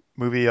the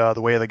movie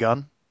The Way of the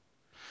Gun?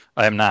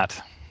 I am not.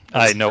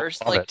 I The know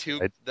first of like it. two,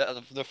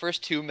 the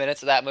first 2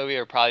 minutes of that movie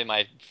are probably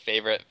my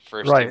favorite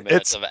first two Right.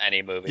 minutes of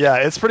any movie. Yeah,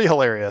 it's pretty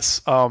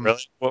hilarious. Really?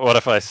 What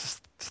if I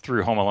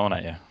threw Home Alone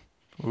at you?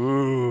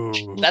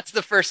 Ooh. That's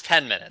the first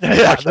 10 minutes. The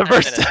Yeah, first the 10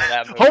 first minutes of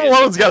that Home movie is the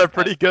Alone's got a first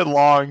 10. pretty good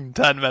long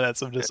 10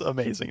 minutes of just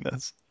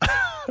amazingness.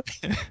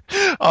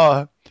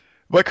 uh,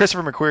 but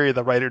Christopher McQuarrie,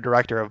 the writer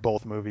director of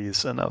both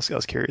movies, and I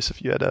was curious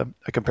if you had a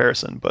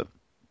comparison, but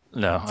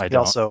No, I he don't.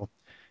 also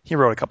he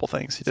wrote a couple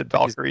things. He did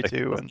Valkyrie Like,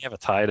 too, doesn't and he have a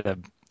tie to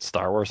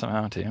Star Wars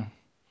somehow too?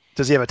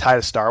 does he have a tie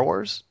to Star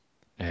Wars,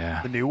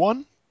 Yeah, the new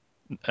one?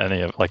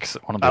 any of like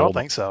one of the I don't old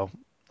think ones. so.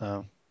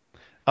 No.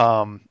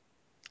 Um,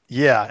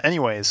 yeah.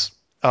 Anyways,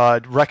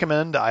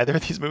 recommend either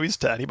of these movies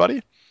to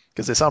anybody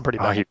because they sound pretty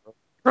Oh, bad. he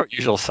wrote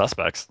Usual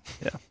Suspects.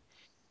 Yeah.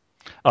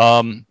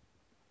 Um,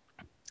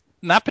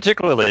 Not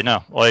particularly.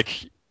 No,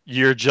 like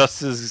you're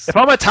just as If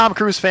I'm a Tom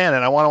Cruise fan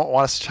and I want to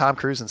watch Tom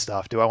Cruise and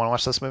stuff, do I want to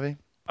watch this movie?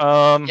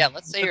 Yeah,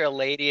 let's say you're a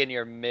lady in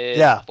your mid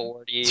Yeah.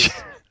 40s.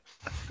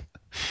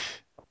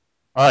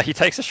 he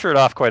takes his shirt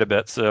off quite a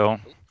bit, so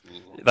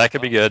Ooh, that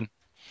could be good.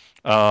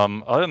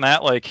 Other than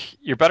that, like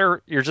you're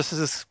better. You're just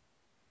as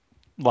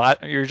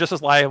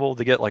liable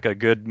to get like a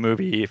good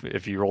movie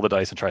if you roll the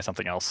dice and try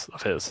something else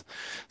of his. Right.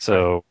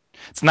 So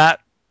it's not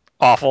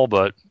awful,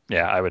 but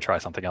yeah, I would try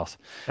something else.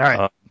 All right.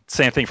 Uh,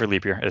 Same thing for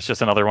Leap Year. It's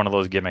just another one of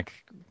those gimmick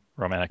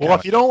romantic Well, if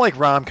comedy. you don't like I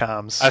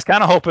rom-coms, was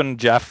kind of hoping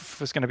Jeff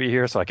was going to be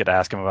here so I could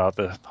ask him about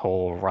the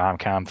whole rom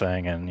com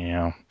thing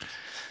and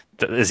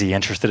is he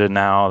interested in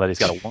now that he's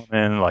got a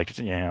woman, like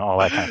all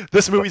that kind of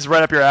this stuff. movie's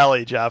right up your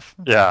alley, Jeff.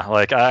 Yeah,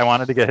 like I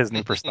wanted to get his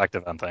new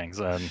perspective on things,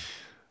 and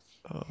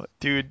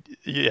Dude,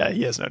 yeah,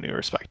 he has no new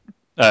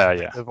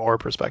yeah, or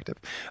perspective.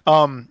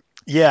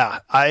 Yeah,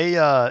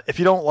 I if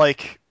you don't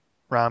like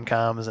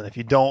rom-coms and if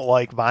you don't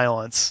like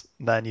violence,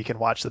 then you can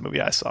watch the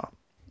movie I saw.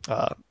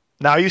 Uh,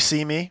 Now You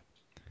See Me.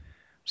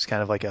 It's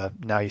kind of like a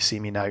now you see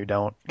me, now you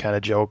don't kind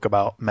of joke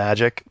about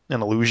magic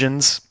and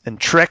illusions and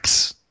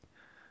tricks.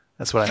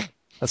 That's what I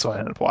that's what I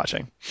ended up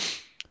watching.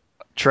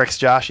 Tricks,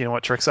 Josh, you know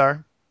what tricks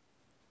are?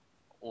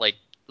 like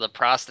the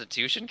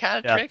prostitution kind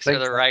of Yeah, tricks or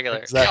the regular?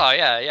 things that Oh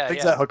yeah, yeah,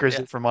 things that yeah, hookers yeah,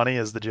 do for money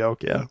is the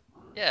joke, yeah.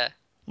 yeah.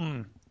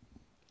 Hmm.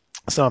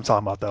 That's what I'm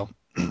talking about though,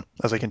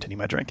 as I continue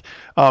my drink.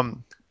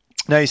 Um,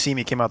 Now You See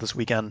Me came out this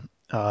weekend,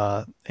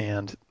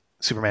 and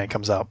Superman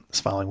comes out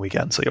this following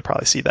weekend, so you'll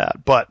probably see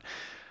that. But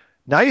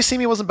Now You See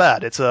Me wasn't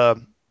bad. It's a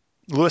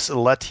Louis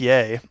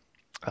Leterrier,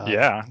 uh,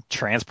 yeah.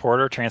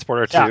 Transporter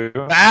yeah, two,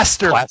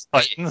 master, Class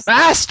Wait, Titans.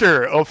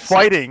 master of Sid-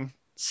 fighting.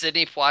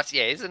 Sidney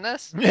Poitier's in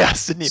this? Yeah,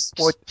 Sidney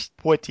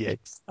Poitier.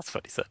 That's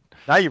what he said.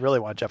 Now you really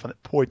want Jeff on it.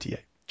 Poitier.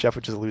 Jeff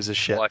would just lose his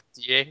shit.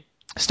 Poitier.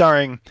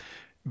 Starring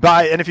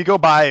by, and if you go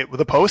by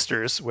the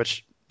posters,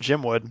 which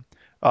Jim would,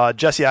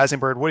 Jesse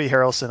Eisenberg, Woody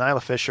Harrelson,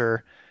 Isla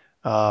Fisher,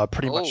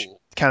 pretty much Oh,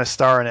 kind of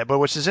star in it. But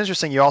which is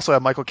interesting, you also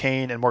have Michael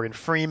Caine and Morgan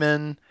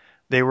Freeman.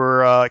 They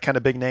were kind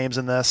of big names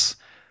in this.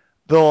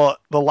 The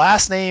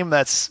last name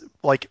that's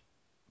like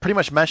pretty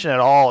much mentioned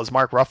at all is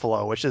Mark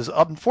Ruffalo, which is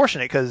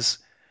unfortunate because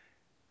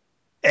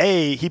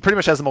A, he pretty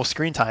much has the most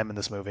screen time in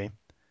this movie,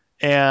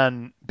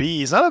 and B,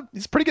 he's a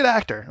pretty good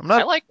actor. I'm I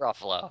not like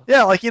Ruffalo.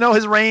 Yeah, like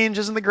his range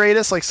isn't the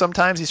greatest. Like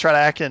sometimes he's trying to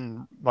act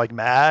in like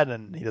mad,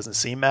 and he doesn't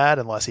seem mad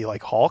unless he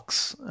like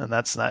hulks, and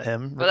that's not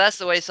him. But that's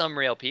the way some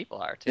real people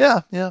are too.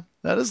 Yeah, yeah,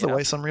 that is the You know.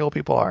 way some real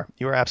people are.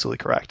 You are absolutely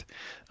correct.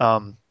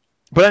 Um,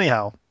 but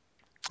anyhow,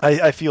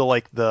 I feel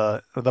like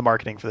the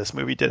marketing for this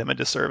movie did him a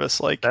disservice.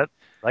 Like, That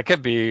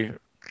could be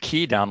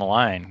key down the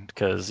line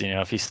because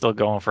if he's still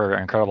going for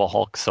an Incredible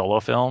Hulk solo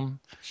film,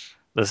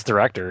 this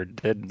director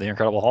did the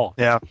Incredible Hulk.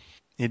 yeah,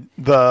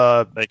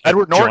 the They could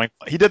Edward Norton,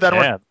 join, he did that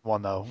Edward yeah,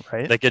 one though,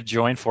 right? they could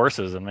join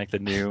forces and make the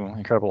new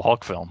Incredible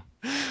Hulk film.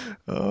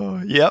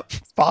 Yep,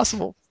 it's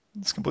possible.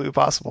 It's completely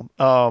possible.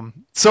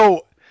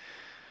 So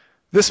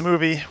this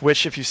movie,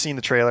 which if you've seen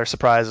the trailer,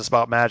 surprise, it's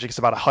about magic. It's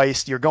about a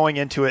heist. You're going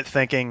into it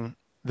thinking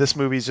this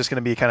movie is just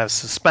going to be kind of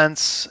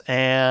suspense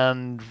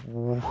and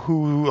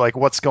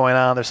what's going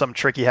on. There's something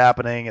tricky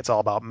happening. It's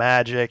all about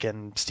magic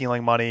and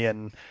stealing money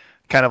and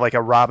kind of like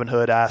a Robin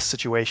Hood-ass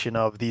situation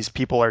of these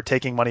people are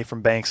taking money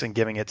from banks and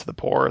giving it to the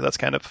poor. That's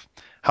kind of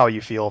how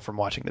you feel from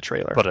watching the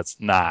trailer. But it's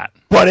not.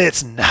 But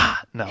it's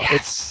not. No,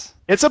 Yes.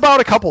 it's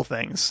about a couple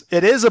things.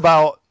 It is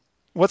about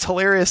what's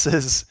hilarious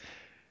is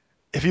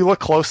if you look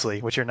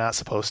closely, which you're not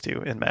supposed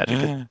to in Magic,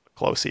 if you look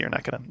closely, you're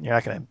not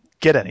gonna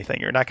get anything.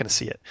 You're not gonna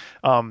see it.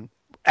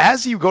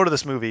 As you go to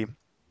this movie,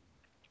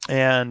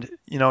 and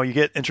you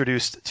get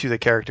introduced to the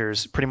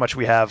characters. Pretty much,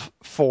 we have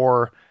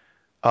four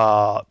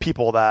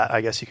people that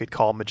I guess you could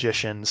call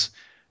magicians.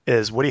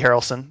 Is Woody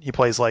Harrelson? He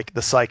plays like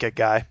the psychic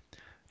guy.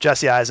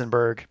 Jesse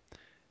Eisenberg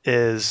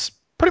is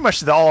pretty much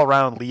the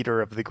all-around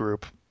leader of the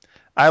group.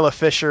 Isla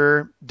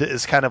Fisher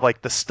is kind of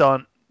like the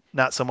stunt,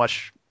 not so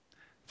much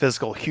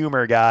physical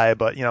humor guy,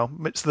 but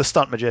it's the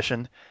stunt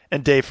magician.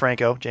 And Dave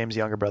Franco, James'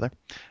 younger brother,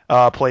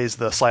 plays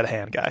the sleight of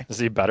hand guy. Is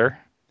he better?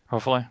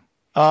 Hopefully.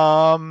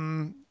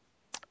 Um,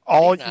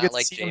 all He's you not get to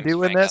like see him James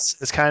do in Franco.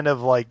 this is kind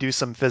of like do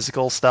some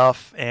physical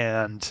stuff,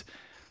 and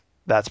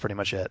that's pretty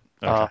much it.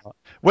 Okay.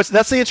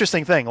 That's the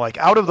interesting thing. Like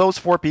out of those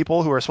four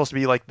people who are supposed to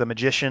be like the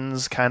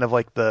magicians, kind of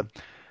like the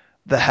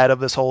head of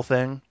this whole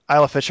thing,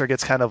 Isla Fisher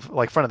gets kind of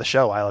like front of the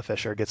show. Isla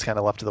Fisher gets kind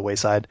of left to the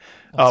wayside.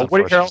 That's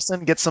Woody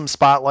unfortunate. Harrelson gets some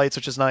spotlights,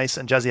 which is nice,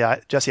 and Jesse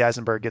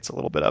Eisenberg gets a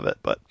little bit of it.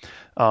 But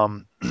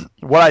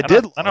what I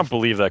did I don't love,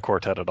 believe that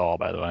quartet at all,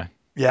 by the way.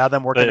 yeah,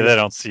 them working They together.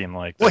 don't seem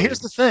like Well, they. here's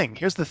the thing.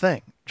 Here's the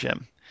thing,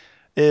 Jim,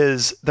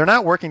 is they're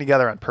not working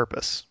together on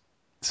purpose.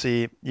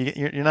 See,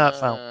 you're not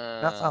found.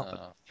 Not found. Uh,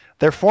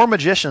 They're four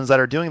magicians that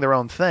are doing their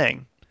own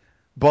thing,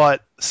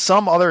 but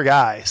some other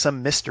guy,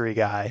 some mystery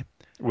guy,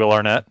 Will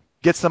Arnett.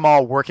 gets them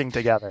all working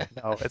together.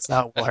 No, it's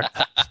not Will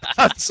Arnett.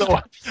 So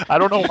I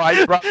don't know why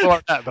you brought Will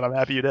Arnett, but I'm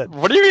happy you did.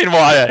 What do you mean,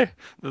 why?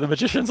 The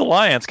Magicians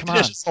Alliance. Come on.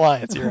 Magicians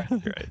Alliance. You're right.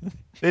 You're right.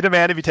 They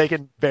demand to be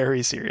taken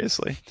very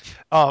seriously.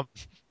 Um,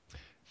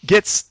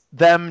 gets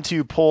them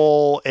to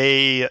pull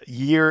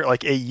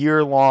like a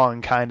year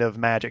long kind of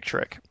magic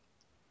trick.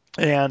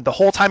 And the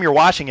whole time you're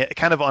watching it, it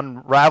kind of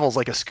unravels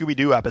like a Scooby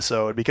Doo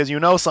episode because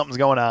something's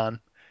going on.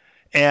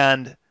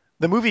 And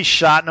the movie's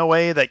shot in a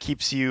way that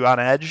keeps you on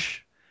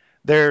edge.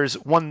 There's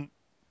one.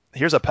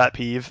 Here's a pet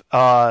peeve.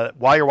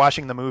 While you're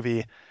watching the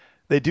movie,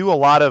 they do a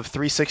lot of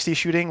 360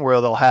 shooting where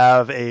they'll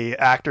have a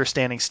actor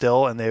standing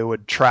still and they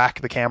would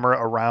track the camera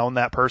around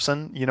that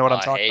person. You know what oh,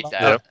 I'm I talking hate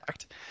about? Yep.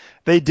 that.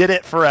 They did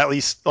it for at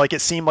least like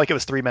it seemed like it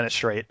was 3 minutes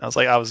straight. I was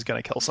like, I was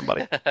gonna kill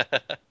somebody.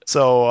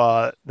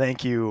 So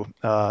thank you,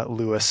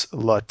 Louis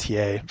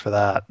Lottier, for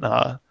that.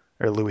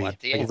 Or Louis.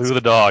 Lottier? Lou the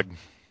dog.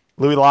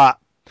 Louis Lott.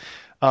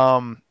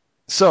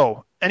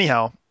 So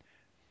anyhow,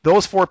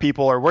 those four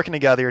people are working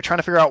together. You're trying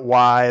to figure out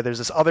why. There's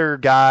this other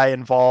guy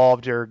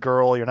involved or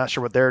girl. You're not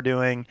sure what they're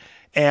doing.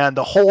 And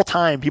the whole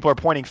time, people are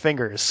pointing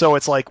fingers. So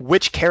it's like,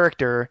 which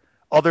character,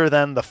 other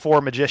than the four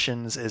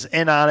magicians, is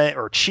in on it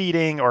or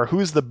cheating or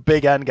who's the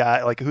big end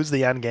guy? Like, who's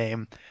the end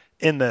game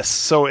in this?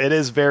 So it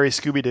is very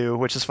Scooby Doo,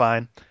 which is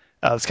fine.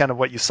 It's kind of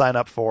what you sign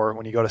up for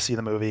when you go to see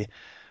the movie.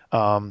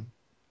 Um,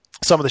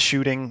 some of the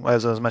shooting,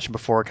 as I was mentioned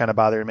before, kind of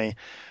bothered me.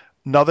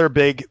 Another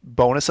big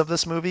bonus of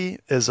this movie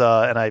is,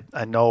 and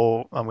I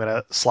know I'm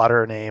gonna slaughter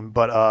her name,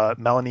 but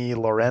Melanie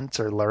Laurent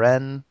or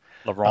Lorraine,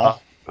 Laurent.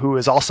 who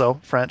is also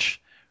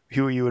French,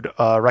 who you would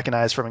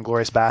recognize from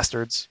Inglourious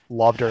Bastards.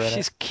 Loved her in it.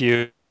 She's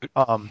cute.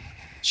 Um,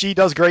 she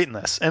does great in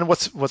this. And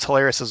what's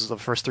hilarious is the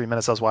first 3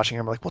 minutes I was watching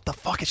her, I'm like, what the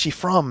fuck is she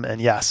from?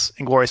 And yes,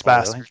 Inglourious Oh, really?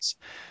 Bastards.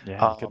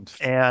 Yeah, you could.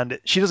 And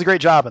she does a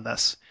great job in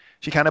this.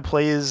 She kind of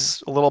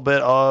plays a little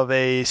bit of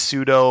a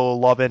pseudo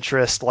love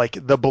interest, like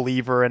the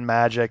believer in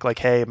magic, like,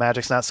 hey,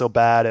 magic's not so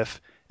bad if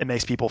it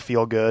makes people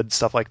feel good,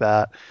 stuff like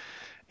that.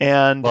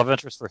 And Love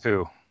interest for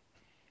who?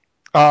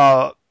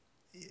 uh,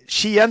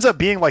 she ends up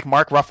being like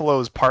Mark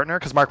Ruffalo's partner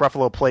because Mark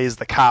Ruffalo plays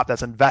the cop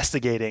that's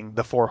investigating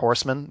the Four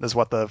Horsemen, is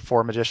what the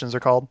four magicians are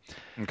called.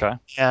 Okay.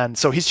 And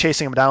so he's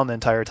chasing him down the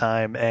entire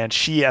time, and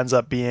she ends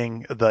up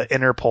being the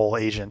Interpol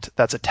agent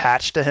that's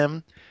attached to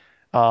him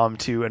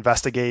to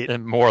investigate.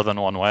 In more than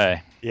one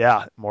way.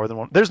 Yeah, more than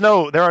one.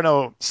 There are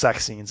no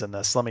sex scenes in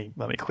this. Let me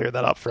clear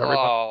that up for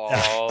everyone.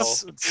 Oh.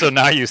 So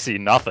now you see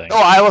nothing. No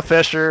Isla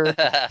Fisher.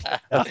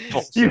 That's You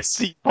bullshit.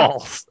 see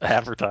False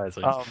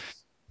advertising.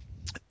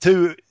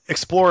 to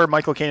explore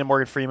Michael Caine and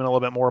Morgan Freeman a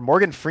little bit more.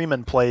 Morgan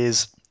Freeman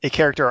plays a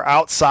character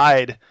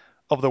outside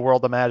of the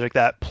world of magic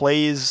that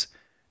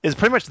is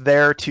pretty much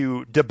there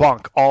to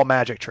debunk all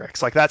magic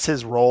tricks. Like that's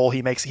his role. He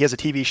has a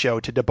TV show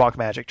to debunk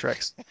magic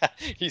tricks.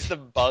 He's the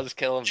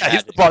buzzkill of Yeah,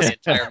 he's the magic.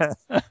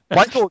 buzz.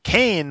 Michael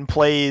Caine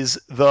plays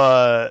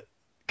the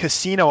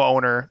casino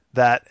owner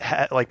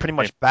that like pretty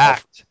much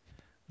backed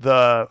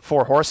the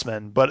Four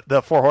Horsemen, but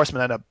the Four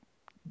Horsemen end up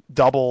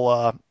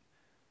double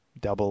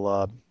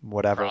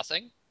whatever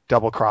Crossing?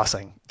 double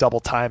crossing, double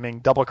timing,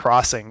 double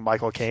crossing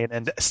Michael Caine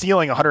and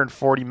stealing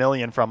 140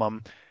 million from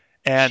him.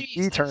 And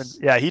Jesus.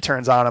 he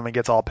turns on him and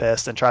gets all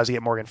pissed and tries to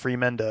get Morgan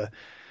Freeman to,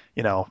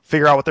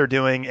 figure out what they're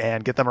doing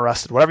and get them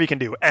arrested. Whatever you can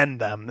do,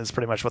 end them is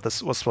pretty much what's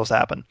supposed to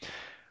happen.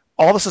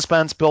 All the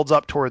suspense builds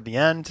up toward the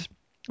end.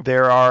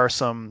 There are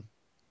some,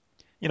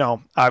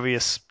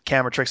 obvious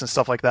camera tricks and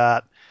stuff like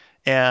that,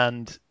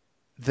 and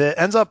that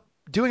ends up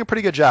doing a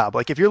pretty good job.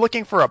 Like if you're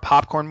looking for a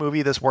popcorn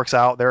movie, this works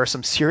out. There are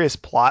some serious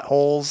plot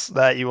holes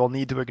that you will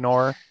need to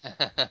ignore,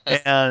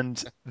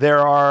 and there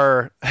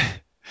are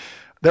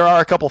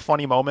a couple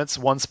funny moments.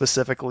 One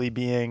specifically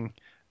being,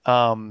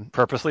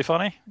 Purposely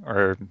funny,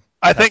 or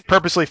I think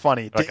purposely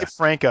funny. okay. Dave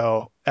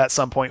Franco at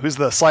some point, who's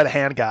the sleight of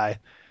hand guy,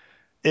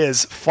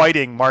 is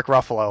fighting Mark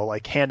Ruffalo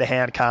like hand to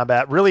hand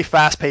combat, really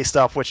fast paced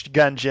stuff. Which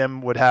again,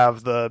 Jim would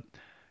have the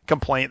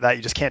complaint that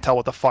you just can't tell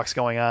what the fuck's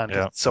going on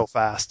because Yeah. it's so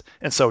fast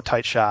and so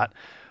tight shot.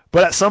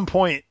 But at some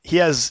point,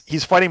 he's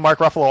fighting Mark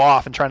Ruffalo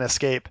off and trying to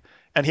escape,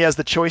 and he has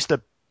the choice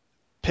to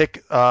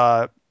pick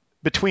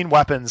between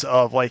weapons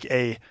of like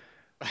a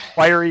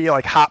fiery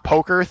like hot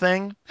poker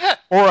thing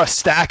or a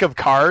stack of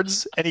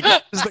cards, and he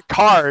uses the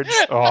cards.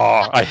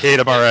 Oh, I hate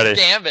him already.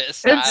 Gambit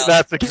style.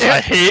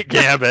 I hate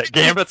Gambit.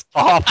 Gambit's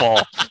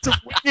awful.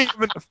 To winging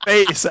him in the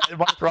face at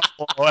Mark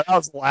Ruffalo, and I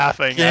was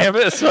laughing.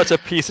 Gambit is such a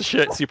piece of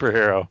shit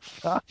superhero.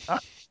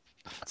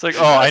 It's like,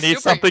 He's oh, not a I need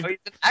superhero, something. He's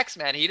an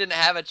X-Man. He didn't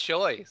have a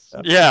choice.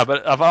 Yeah,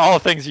 but of all the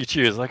things you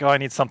choose, like, oh, I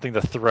need something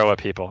to throw at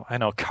people. I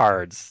know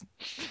cards.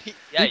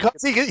 Yeah.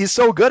 Because he's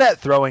so good at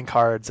throwing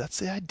cards. That's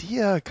the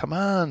idea. Come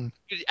on.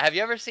 Have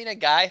you ever seen a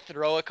guy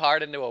throw a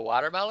card into a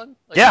watermelon?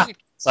 Like, Yeah.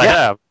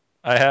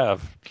 I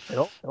have.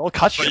 It'll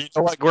cut But you. you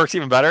know what works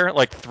even better?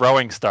 Like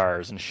throwing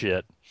stars and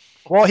shit.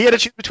 Well, he had to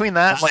choose between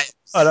that and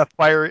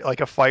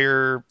like a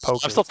fire poker.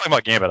 I'm still talking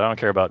about Gambit. I don't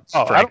care about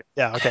Oh, Frank.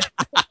 yeah, okay.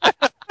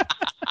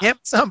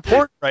 Gambit's not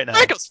important right now.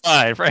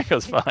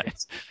 Franco's fine.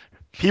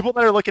 People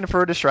that are looking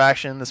for a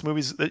distraction, this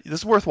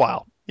is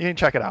worthwhile. You can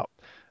check it out.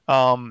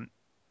 I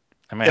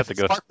may have to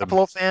go. Mark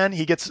Ruffalo fan,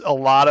 he gets a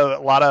lot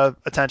of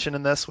attention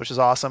in this, which is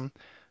awesome.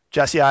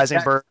 Jesse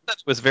Eisenberg.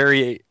 That was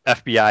very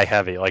FBI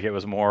heavy. Like it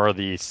was more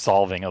the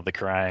solving of the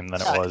crime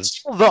than it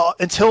was.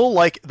 Until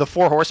like the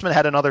Four Horsemen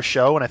had another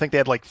show, and I think they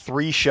had like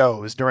 3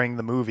 shows during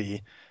the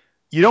movie.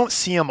 You don't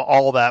see them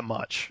all that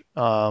much.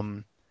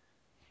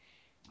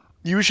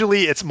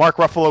 Usually, it's Mark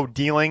Ruffalo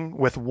dealing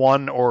with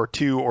 1 or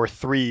 2 or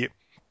 3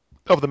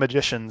 of the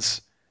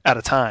magicians at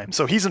a time.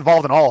 So he's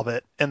involved in all of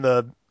it, and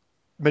the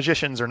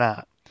magicians are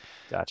not.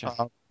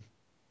 Gotcha.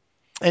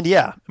 And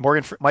yeah,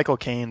 Michael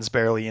Caine's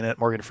barely in it.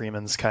 Morgan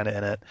Freeman's kind of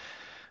in it,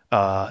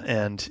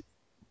 and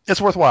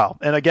it's worthwhile.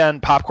 And again,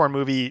 popcorn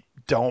movie.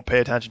 Don't pay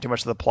attention too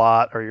much to the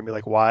plot, or you're gonna be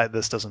like, "Why?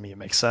 This doesn't even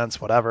make sense."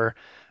 Whatever.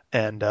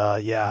 And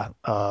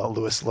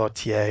Louis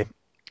Leterrier,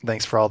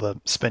 thanks for all the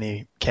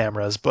spinny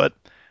cameras, but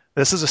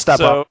this is a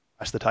step up.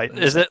 The Titans.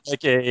 Is it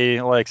like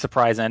a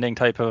surprise ending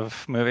type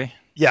of movie?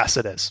 Yes,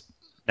 it is.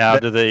 Now,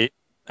 do they?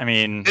 I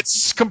mean,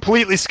 it's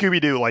completely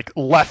Scooby-Doo, like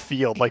left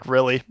field, like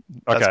really.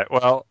 Okay,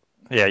 well,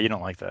 yeah, you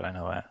don't like that. I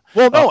know that.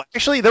 Well, no,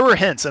 actually, there were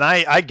hints, and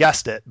I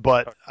guessed it,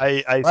 but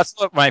That's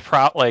what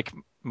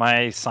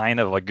my sign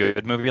of a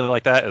good movie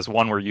like that is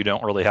one where you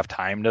don't really have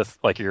time to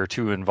like you're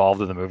too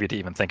involved in the movie to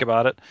even think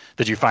about it.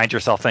 Did you find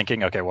yourself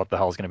thinking, okay, what the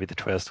hell is going to be the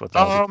twist?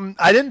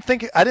 I didn't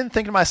think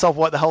to myself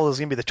what the hell is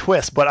going to be the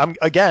twist, but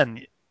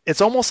again, it's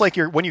almost like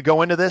when you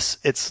go into this,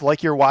 it's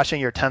like you're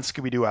watching your 10th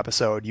Scooby-Doo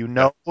episode. You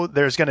know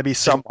there's going to be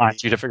some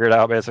want you to figure it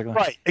out, basically.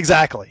 Right,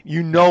 exactly.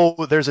 You know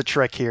there's a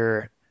trick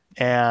here,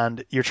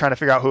 and you're trying to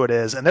figure out who it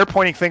is, and they're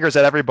pointing fingers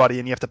at everybody,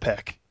 and you have to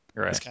pick.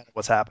 Right. That's kind of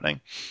what's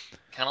happening.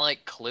 Kind of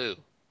like Clue.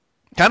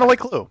 Kind of like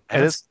Clue. It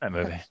is that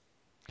movie.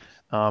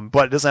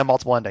 But it doesn't have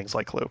multiple endings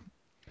like Clue.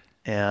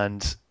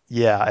 And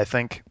yeah, I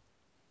think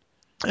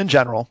in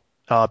general,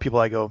 people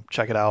that go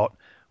check it out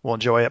will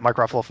enjoy it. Mark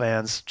Ruffalo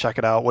fans, check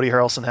it out. Woody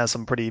Harrelson has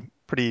some pretty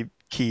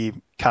key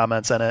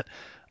comments in it.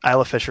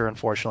 Isla Fisher,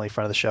 unfortunately,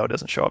 friend of the show,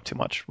 doesn't show up too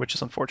much, which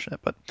is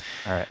unfortunate. But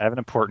all right, I have an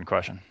important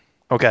question.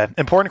 Okay,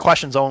 important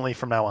questions only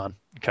from now on.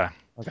 Okay.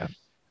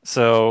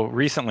 So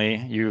recently,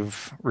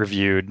 you've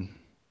reviewed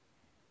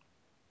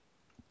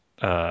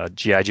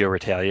G.I. Joe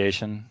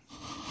Retaliation.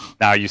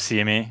 Now You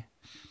See Me.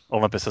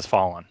 Olympus Has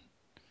Fallen.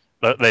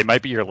 They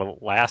might be your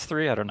last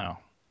 3. I don't know.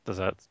 Does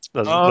that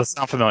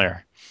sound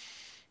familiar?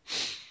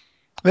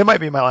 They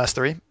might be my last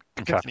 3. Okay.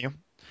 Continue.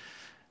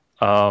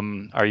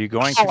 Are you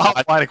going to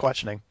watch, line of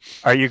questioning?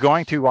 Are you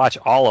going to watch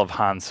all of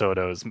Han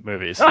Soto's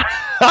movies?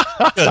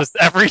 Because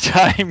every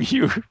time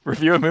you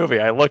review a movie,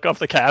 I look up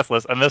the cast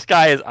list, and this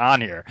guy is on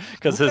here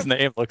because his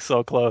name looks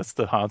so close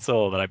to Han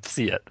Solo that I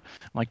see it.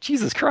 I'm like,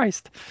 Jesus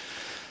Christ.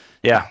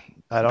 Yeah.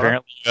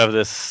 Apparently you have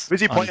this.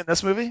 Who's he playing in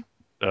this movie?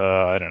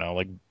 I don't know,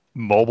 like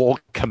mobile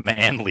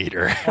command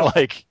leader.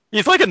 Like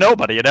he's like a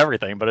nobody and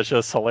everything, but it's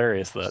just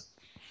hilarious that.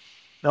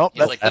 Nope,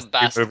 he's like the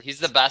best. He's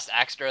the best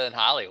extra in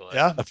Hollywood.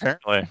 Yeah,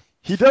 apparently.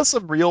 He does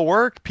some real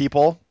work,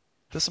 people.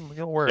 Does some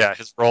real work. Yeah,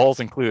 his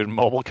roles include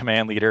mobile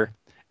command leader,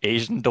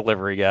 Asian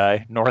delivery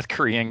guy, North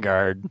Korean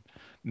guard,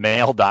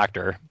 male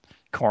doctor,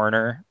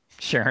 coroner,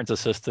 Sharon's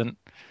assistant,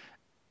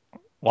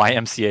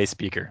 YMCA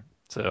speaker.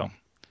 So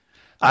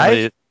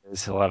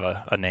he'll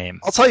have a name.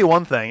 I'll tell you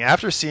one thing.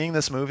 After seeing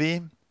this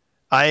movie,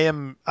 I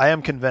am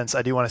convinced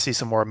I do want to see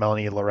some more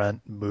Melanie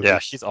Laurent movies. Yeah,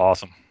 she's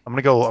awesome. I'm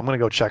gonna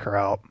go check her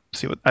out.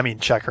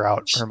 Check her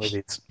out, her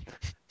movies,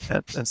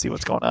 and see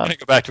what's going on. I'm gonna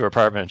go back to her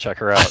apartment and check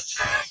her out.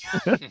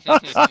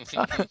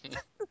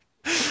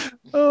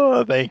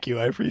 Oh, thank you.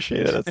 I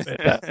appreciate it. That's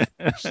fantastic.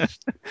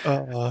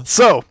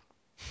 So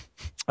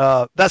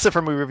that's it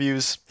for movie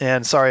reviews.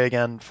 And sorry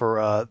again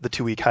for the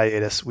 2 week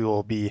hiatus. We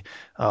will be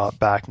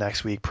back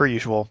next week, per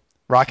usual.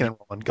 Rocking and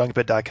rolling,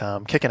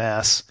 gungabit.com, kicking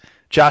ass.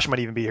 Josh might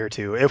even be here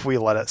too if we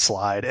let it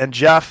slide. And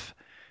Jeff,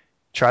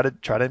 try to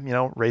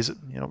raise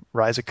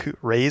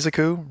a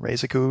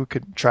coup.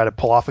 Could try to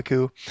pull off a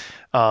coup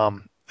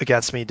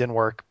against me. Didn't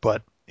work,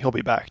 but he'll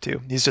be back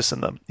too. He's in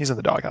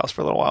the doghouse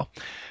for a little while.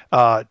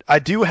 I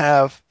do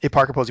have a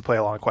Parker Posey play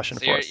along question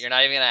So for you're us. you're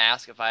not even gonna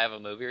ask if I have a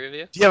movie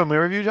review? Do you have a movie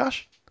review,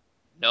 Josh?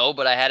 No,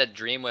 but I had a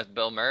dream with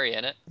Bill Murray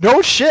in it.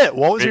 No shit.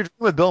 What was Were your dream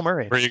with Bill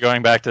Murray? were you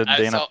going back to I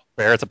Dana so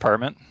Barrett's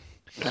apartment?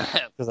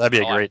 Because that'd be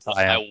a oh, great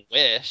tie-in. I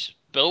wish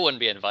Bill wouldn't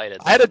be invited.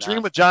 I had That's a dream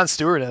not with Jon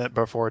Stewart in it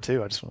before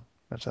too. I just want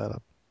to match that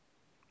up.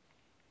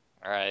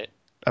 all right.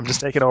 I'm just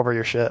taking over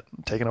your shit.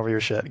 I'm taking over your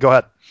shit. Go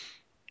ahead.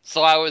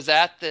 So I was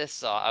at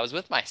this. I was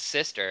with my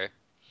sister.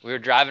 We were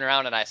driving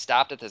around, and I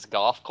stopped at this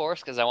golf course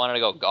because I wanted to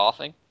go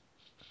golfing.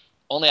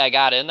 Only I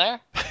got in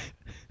there,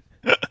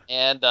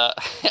 and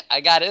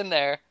I got in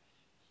there,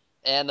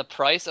 and the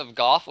price of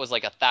golf was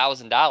like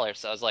 $1,000.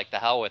 So I was like, "The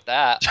hell with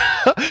that!"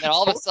 And then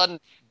all of a sudden,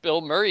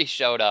 Bill Murray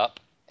showed up,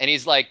 and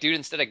he's like, "Dude,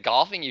 instead of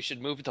golfing, you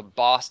should move to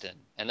Boston."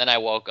 And then I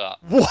woke up.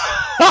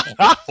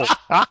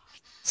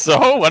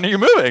 So when are you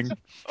moving?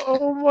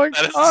 Oh my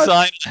That is a god.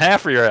 sign and a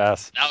half for your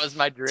ass. That was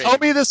my Tell dream.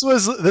 me this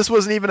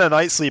wasn't even a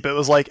night sleep. It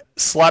was like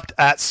slept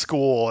at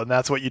school, and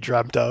that's what you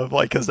dreamt of.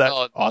 Like, cause that's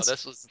No, no,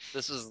 awesome.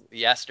 this was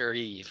yester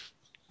eve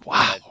that Wow,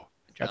 I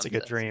that's a dreamt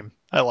good this. dream.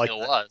 I like It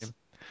that was. dream.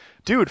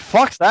 Dude,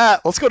 fuck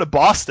that. Let's go to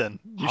Boston.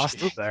 You should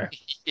Boston. move there.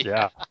 Yeah,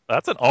 Yeah,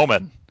 that's an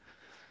omen.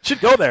 Should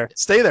go there.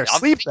 Stay there. I'm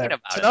Sleep thinking there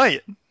about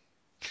it.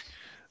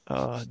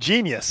 tonight.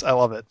 Genius. I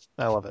love it.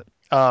 I love it.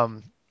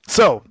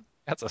 So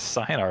That's a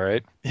sign, all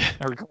right. yeah,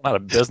 We're going out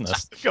of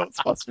business.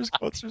 Ghostbusters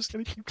quotes are just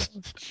gonna keep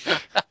going.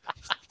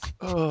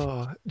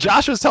 Oh,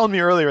 Josh was telling me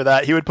earlier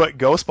that he would put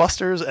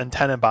Ghostbusters and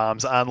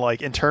Tenenbaums on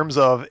like in terms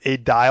of a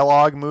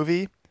dialogue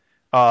movie.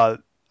 Uh,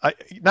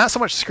 not so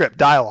much script,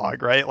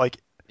 dialogue, right? Like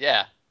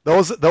Yeah.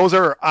 those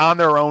are on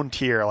their own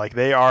tier. Like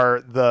they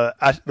are Who the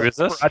is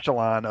upper this?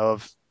 echelon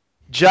of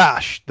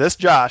Josh. This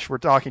Josh we're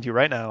talking to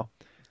right now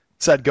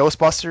said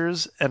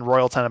Ghostbusters and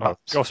Royal Oh, Tenenbaums.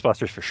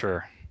 Ghostbusters for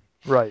sure.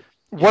 Right.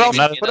 You What think I'm else?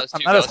 not. between those I'm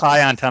two not as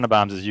high on Ghostbusters?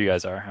 Tenenbaums as you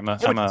guys are.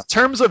 In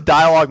terms of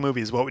dialogue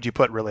movies, what would you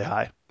put really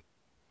high?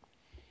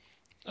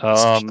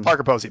 Especially Um.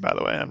 Parker Posey, by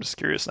the way. I'm just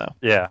curious now.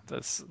 Yeah,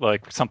 that's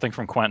like something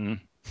from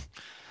Quentin.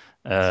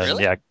 And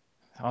Really? yeah.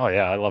 Oh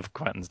yeah, I love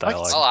Quentin's I can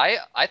dialogue. see- Oh,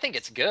 I think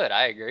it's good.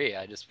 I agree.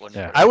 I just wouldn't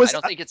Yeah. put I it. I was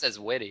don't think it's as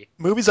witty.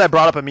 movies I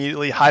brought up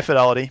immediately: High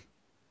Fidelity,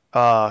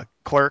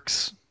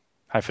 Clerks.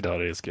 High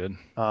Fidelity is good.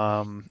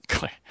 Um,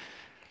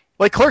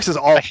 like Clerks is I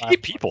all time.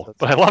 hate people,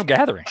 but I love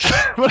Gathering.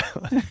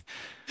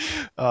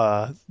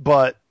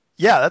 But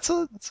yeah, that's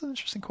an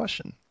interesting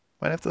question.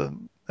 Might have to.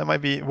 That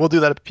might be. We'll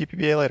do that at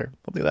PPBA later.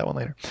 We'll do that one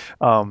later.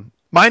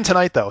 Mine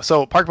tonight though.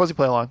 So Parker Posey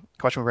play along.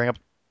 Question we bring up.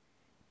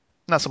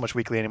 Not so much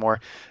weekly anymore.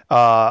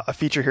 A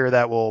feature here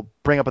that we'll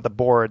bring up at the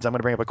boards. I'm going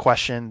to bring up a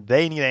question.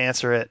 They need to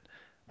answer it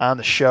on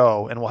the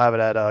show, and we'll have it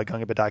at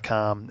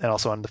gungabit.com and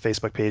also on the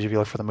Facebook page if you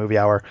look for the movie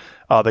hour.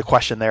 The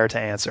question there to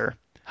answer.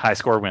 High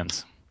score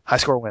wins. High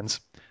score wins.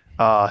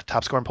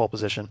 Top score in pole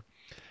position.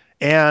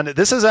 And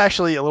this is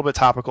actually a little bit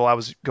topical. I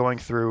was going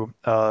through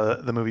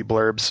the movie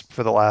blurbs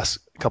for the last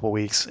couple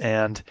weeks,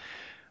 and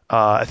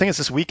I think it's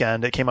this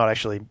weekend. It came out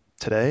actually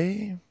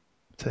today.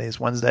 Today's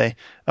Wednesday.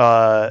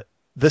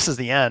 This is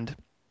the End,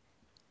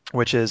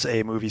 which is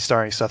a movie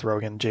starring Seth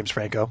Rogen, James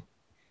Franco,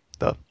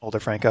 the older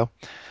Franco,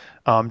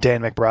 Dan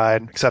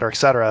McBride, et cetera, et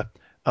cetera.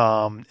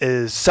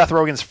 Is Seth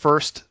Rogen's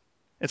first.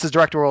 It's his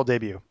directorial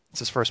debut. It's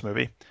his first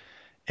movie,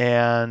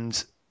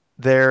 and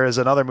there is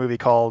another movie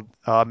called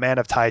Man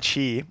of Tai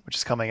Chi, which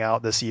is coming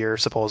out this year,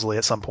 supposedly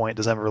at some point.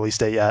 Doesn't have a release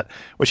date yet,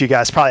 which you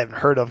guys probably haven't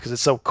heard of because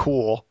it's so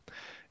cool.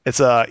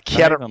 It's I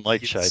don't even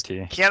like chai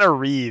tea. Keanu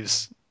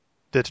Reeves'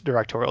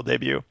 directorial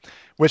debut,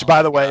 which, Oh by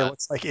my the way, God.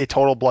 looks like a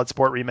total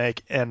Bloodsport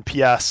remake. And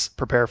P.S.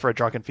 Prepare for a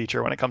drunken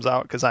feature when it comes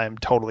out because I am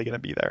totally going to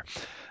be there.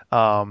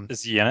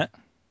 Is he in it?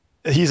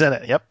 He's in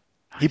it. Yep,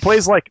 he Nice.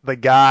 plays like the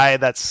guy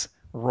that's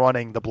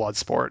running the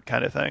Bloodsport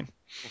kind of thing.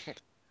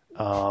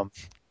 Um,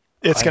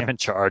 it's I gonna am in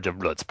charge of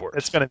Bloodsport.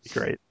 it's gonna be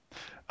great.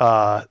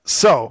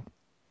 So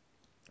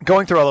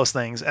going through all those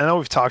things, and I know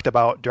we've talked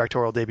about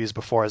directorial debuts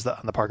before as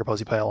on the Parker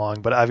Posey play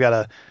along, but I've got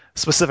a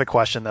specific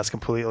question that's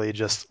completely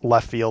just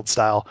left field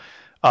style.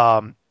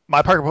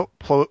 My Parker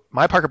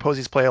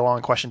Posey's play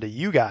along question to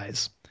you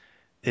guys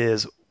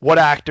is: what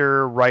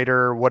actor,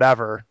 writer,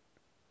 whatever,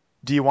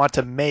 do you want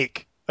to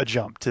make a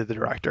jump to the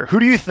director? Who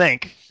do you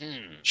think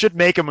Hmm. should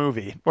make a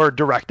movie or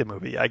direct a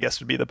movie? I guess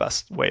would be the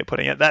best way of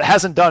putting it. That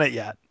hasn't done it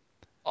yet.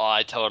 Oh,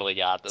 I totally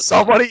got this one.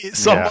 Yeah,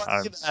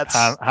 Somebody that's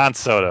Han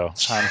Soto.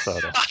 Han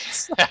Soto.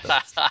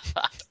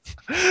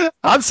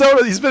 Han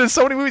Solo. He's been in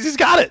so many movies. He's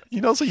got it.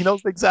 He knows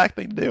the exact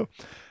thing to do.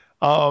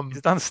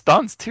 He's done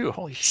stunts too.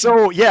 Holy shit.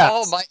 So yeah,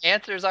 Oh, my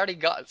answer's already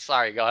gone.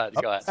 Sorry, go ahead.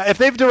 Go ahead. if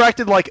they've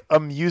directed like a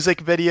music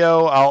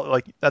video, I'll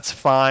like that's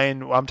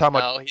fine. I'm talking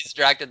about No, he's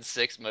directed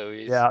 6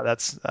 movies. yeah,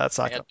 that's not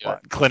gonna Can't do fly.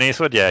 it. Clint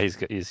Eastwood, yeah, he's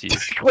No,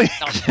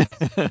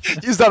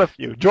 He's done a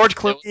few. George it,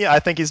 Clooney, I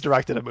think he's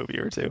directed a movie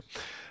or two.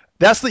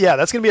 That's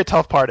gonna be a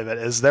tough part of it.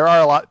 Is there are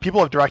a lot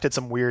people have directed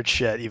some weird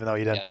shit even though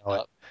you didn't know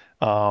it.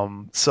 yeah.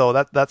 So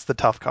that's the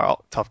tough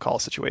call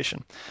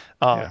situation.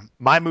 yeah.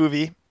 My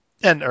movie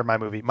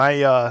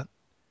my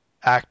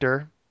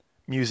actor,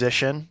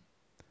 musician,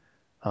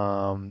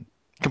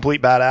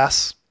 complete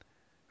badass,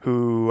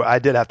 who I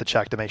did have to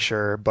check to make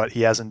sure, but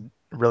he hasn't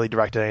really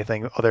directed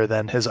anything other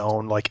than his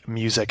own like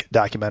music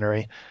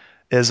documentary,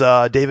 is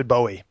David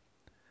Bowie.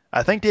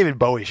 I think David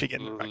Bowie should get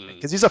directing Ooh.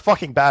 because he's a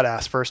fucking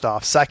badass. First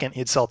off, second,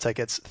 he'd sell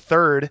tickets.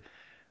 Third,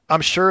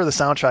 I'm sure the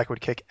soundtrack would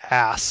kick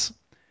ass.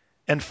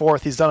 And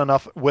fourth, he's done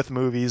enough with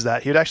movies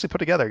that he would actually put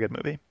together a good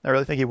movie. I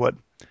really think he would.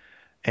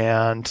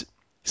 And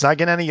he's not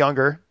getting any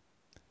younger.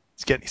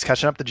 He's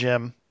catching up the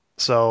gym.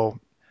 So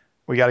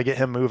we got to get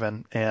him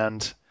moving.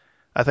 And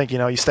I think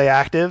you stay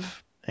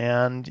active,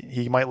 and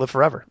he might live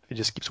forever if he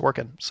just keeps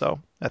working. So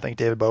I think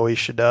David Bowie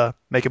should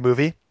make a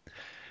movie.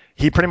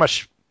 He pretty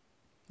much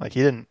like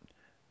he didn't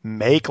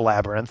make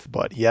Labyrinth,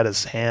 but he had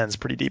his hands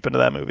pretty deep into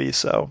that movie.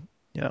 So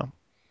you know,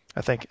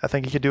 I think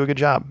he could do a good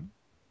job.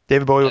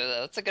 David Bowie.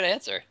 That's a good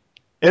answer.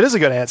 It is a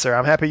good answer.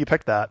 I'm happy you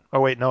picked that. Oh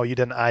wait, no, you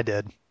didn't. I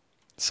did.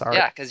 Sorry.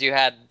 Yeah, because you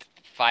had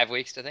 5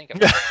 weeks to think of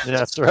it. Yeah, Yeah,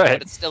 that's But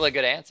right. it's still a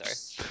good answer.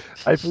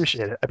 I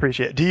appreciate it. I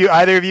appreciate it. Do you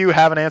either of you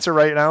have an answer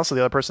right now, so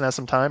the other person has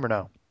some time, or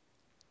no?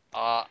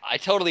 I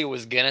totally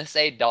was gonna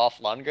say Dolph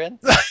Lundgren.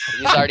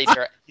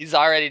 He's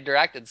already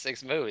directed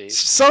 6 movies.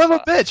 Son of a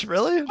But bitch,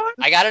 really?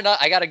 I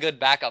got a good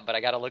backup, but I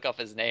got to look up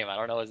his name. I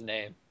don't know his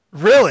name.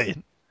 Really?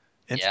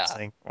 Yeah.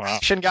 Interesting. Wow.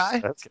 Action guy?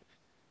 That's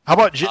How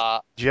about Jim? Uh,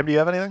 Jim, do you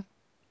have anything?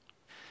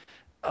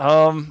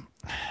 um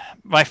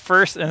my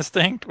first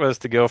instinct was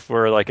to go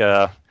for like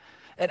an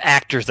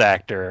actor's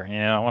actor,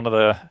 one of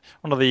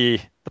the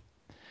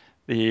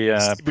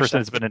Steve person Buscemi.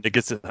 who's been into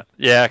gets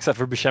yeah, except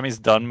for Buscemi's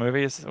done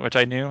movies, which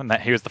I knew, and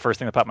that he was the first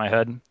thing that popped in my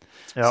head.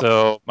 Yep.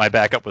 So my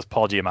backup was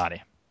Paul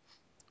Giamatti.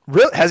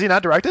 Really? Has he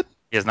not directed?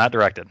 He has not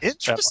directed at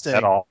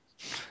Interesting. all.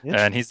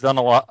 And he's done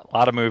a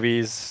lot of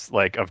movies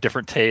like of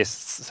different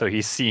tastes, so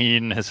he's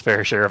seen his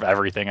fair share of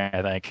everything,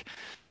 I think.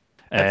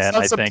 And he's And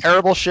done I some think,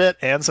 terrible shit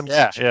and some good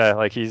yeah, shit. yeah,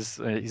 like he's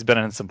been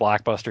in some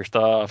blockbuster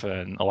stuff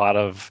and a lot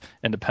of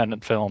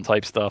independent film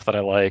type stuff that I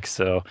like.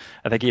 So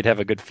I think he'd have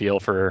a good feel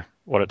for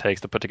what it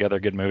takes to put together a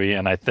good movie.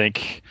 And I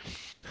think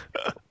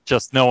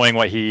just knowing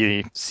what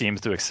he seems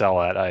to excel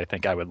at, I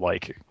think I would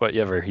like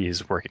whatever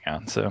he's working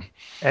on. So,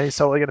 And he's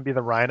totally going to be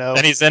the Rhino.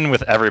 and he's in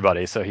with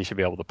everybody, so he should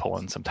be able to pull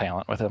in some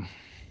talent with him.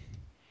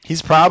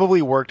 He's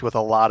probably worked with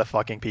a lot of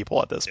fucking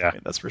people at this Yeah,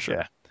 point. That's for sure.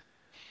 yeah.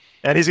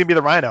 And he's going to be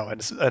the Rhino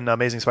in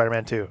Amazing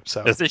Spider-Man 2.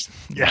 So Is he?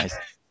 yeah, Nice.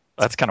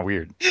 That's kind of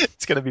weird.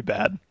 it's going to be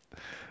bad.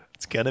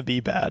 It's going to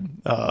be bad.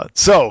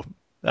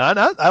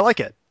 I like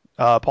it.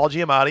 Paul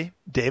Giamatti,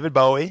 David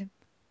Bowie,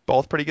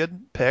 both pretty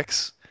good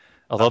picks.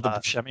 Although the Uh,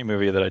 Buscemi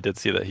movie that I did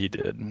see that he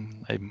did,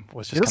 I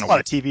was he just does kind a of lot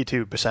of weird. TV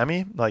too.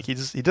 Buscemi, like he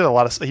did a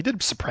lot of he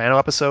did Soprano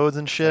episodes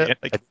and shit. I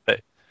Like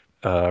did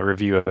a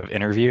review of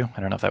Interview.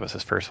 I don't know if that was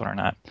his first one or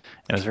not.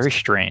 It was very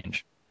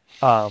strange.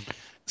 um.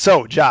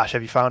 So Josh,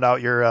 have you found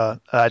out your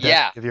identity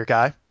yeah, of your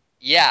guy?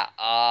 yeah.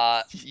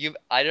 I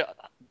don't.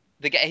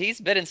 The guy, he's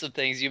been in some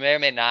things. You may or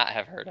may not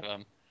have heard of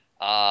him.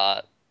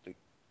 Uh,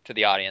 to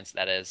the audience,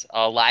 that is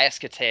Elias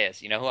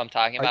Koteas. You know who I'm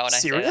talking Are you about when I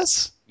say that?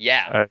 serious?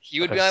 Yeah, I, he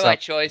would I be saw, my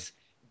choice,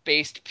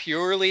 based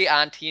purely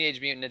on Teenage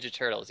Mutant Ninja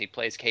Turtles. He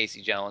plays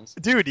Casey Jones.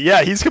 Dude,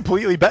 yeah, he's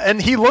completely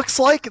and he looks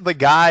like the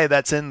guy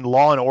that's in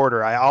Law and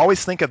Order. I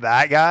always think of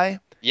that guy.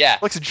 Yeah,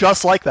 Looks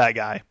just like that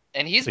guy.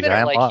 and he's the been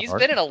guy in in Law and he's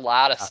been Order. in a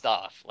lot of Yeah.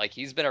 stuff. Like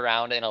he's been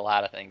around in a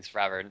lot of things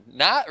forever.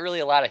 Not really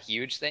a lot of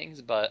huge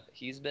things, but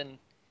he's been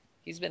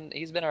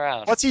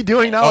around. What's he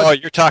doing And Oh,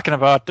 nowadays? you're talking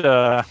about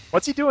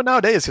What's he doing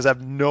nowadays? Because I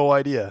have no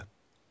idea.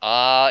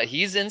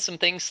 he's in some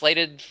things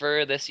slated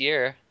for this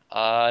year.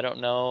 I don't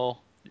know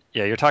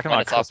yeah, you're talking when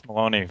about it's up, Chris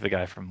Maloney, the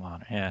guy from Law.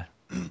 Yeah,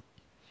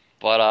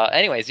 but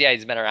anyways, yeah,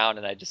 he's been around,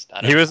 and I he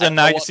don't was I in don't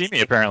Now know You what See Me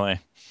mistake. apparently.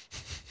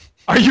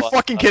 Are you But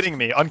fucking kidding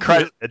me? He was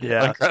Uncredited,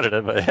 yeah.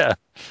 uncredited, but yeah,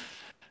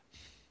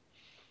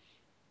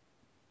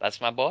 that's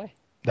my boy.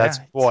 That's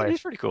yeah, boy.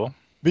 he's pretty cool.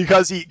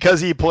 Because he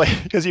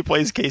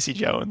plays Casey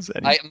Jones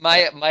and I he's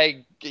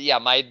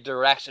my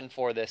direction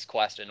for this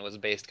question was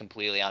based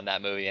completely on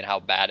that movie and how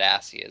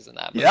badass he is in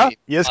that yeah, movie.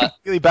 he is But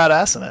completely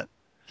badass in it.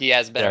 he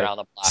has been Yeah, around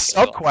the block as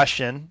Sub well.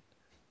 question: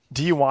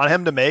 do you want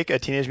him to make a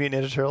Teenage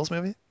Mutant Ninja Turtles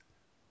movie,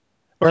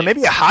 or If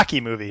maybe a hockey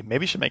movie?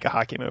 Maybe he should make a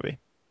hockey movie.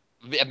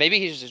 maybe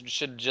he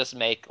should just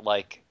make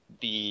like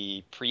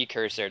the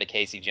precursor to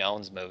Casey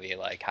Jones movie,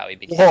 like how he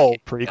became Whoa,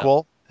 Casey Jones.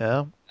 prequel.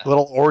 Yeah,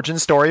 little origin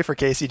story for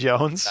Casey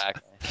Jones.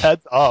 Exactly.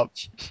 Heads up.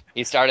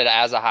 He started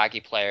as a hockey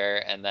player,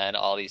 and then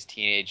all these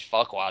teenage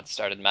fuckwads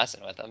started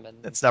messing with him,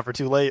 and It's never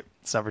too late.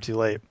 It's never too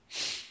late.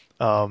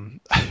 Um,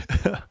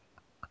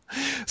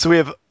 so we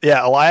have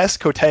Elias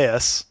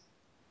Koteas,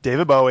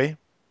 David Bowie,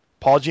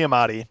 Paul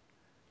Giamatti.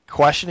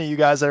 Question to you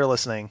guys that are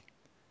listening: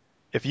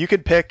 if you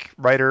could pick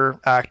writer,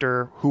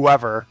 actor,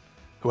 whoever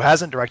who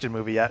hasn't directed a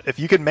movie yet, if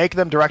you could make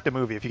them direct a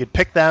movie, if you could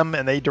pick them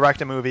and they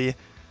direct a movie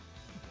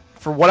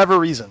for whatever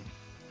reason,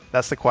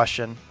 that's the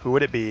question. Who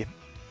would it be?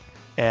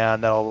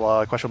 And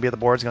that question will be at the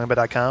boards,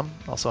 gungbit.com,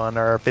 also on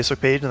our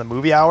Facebook page in the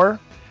movie hour.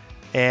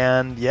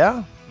 And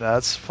yeah,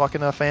 that's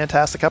fucking a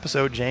fantastic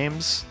episode.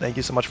 James, thank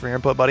you so much for your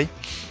input, buddy.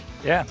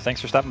 Yeah,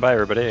 thanks for stopping by,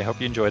 everybody. I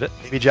hope you enjoyed it.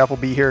 Maybe Jeff will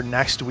be here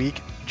next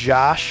week.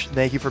 Josh,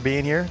 thank you for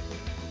being here.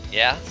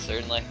 Yeah,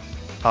 certainly.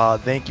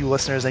 Thank you,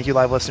 listeners. Thank you,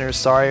 live listeners.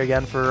 Sorry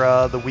again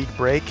for the week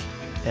break.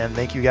 And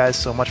thank you guys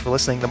so much for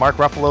listening. The Mark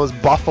Ruffalo's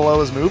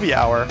Buffalo's Movie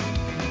Hour.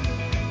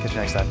 Catch you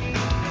next time.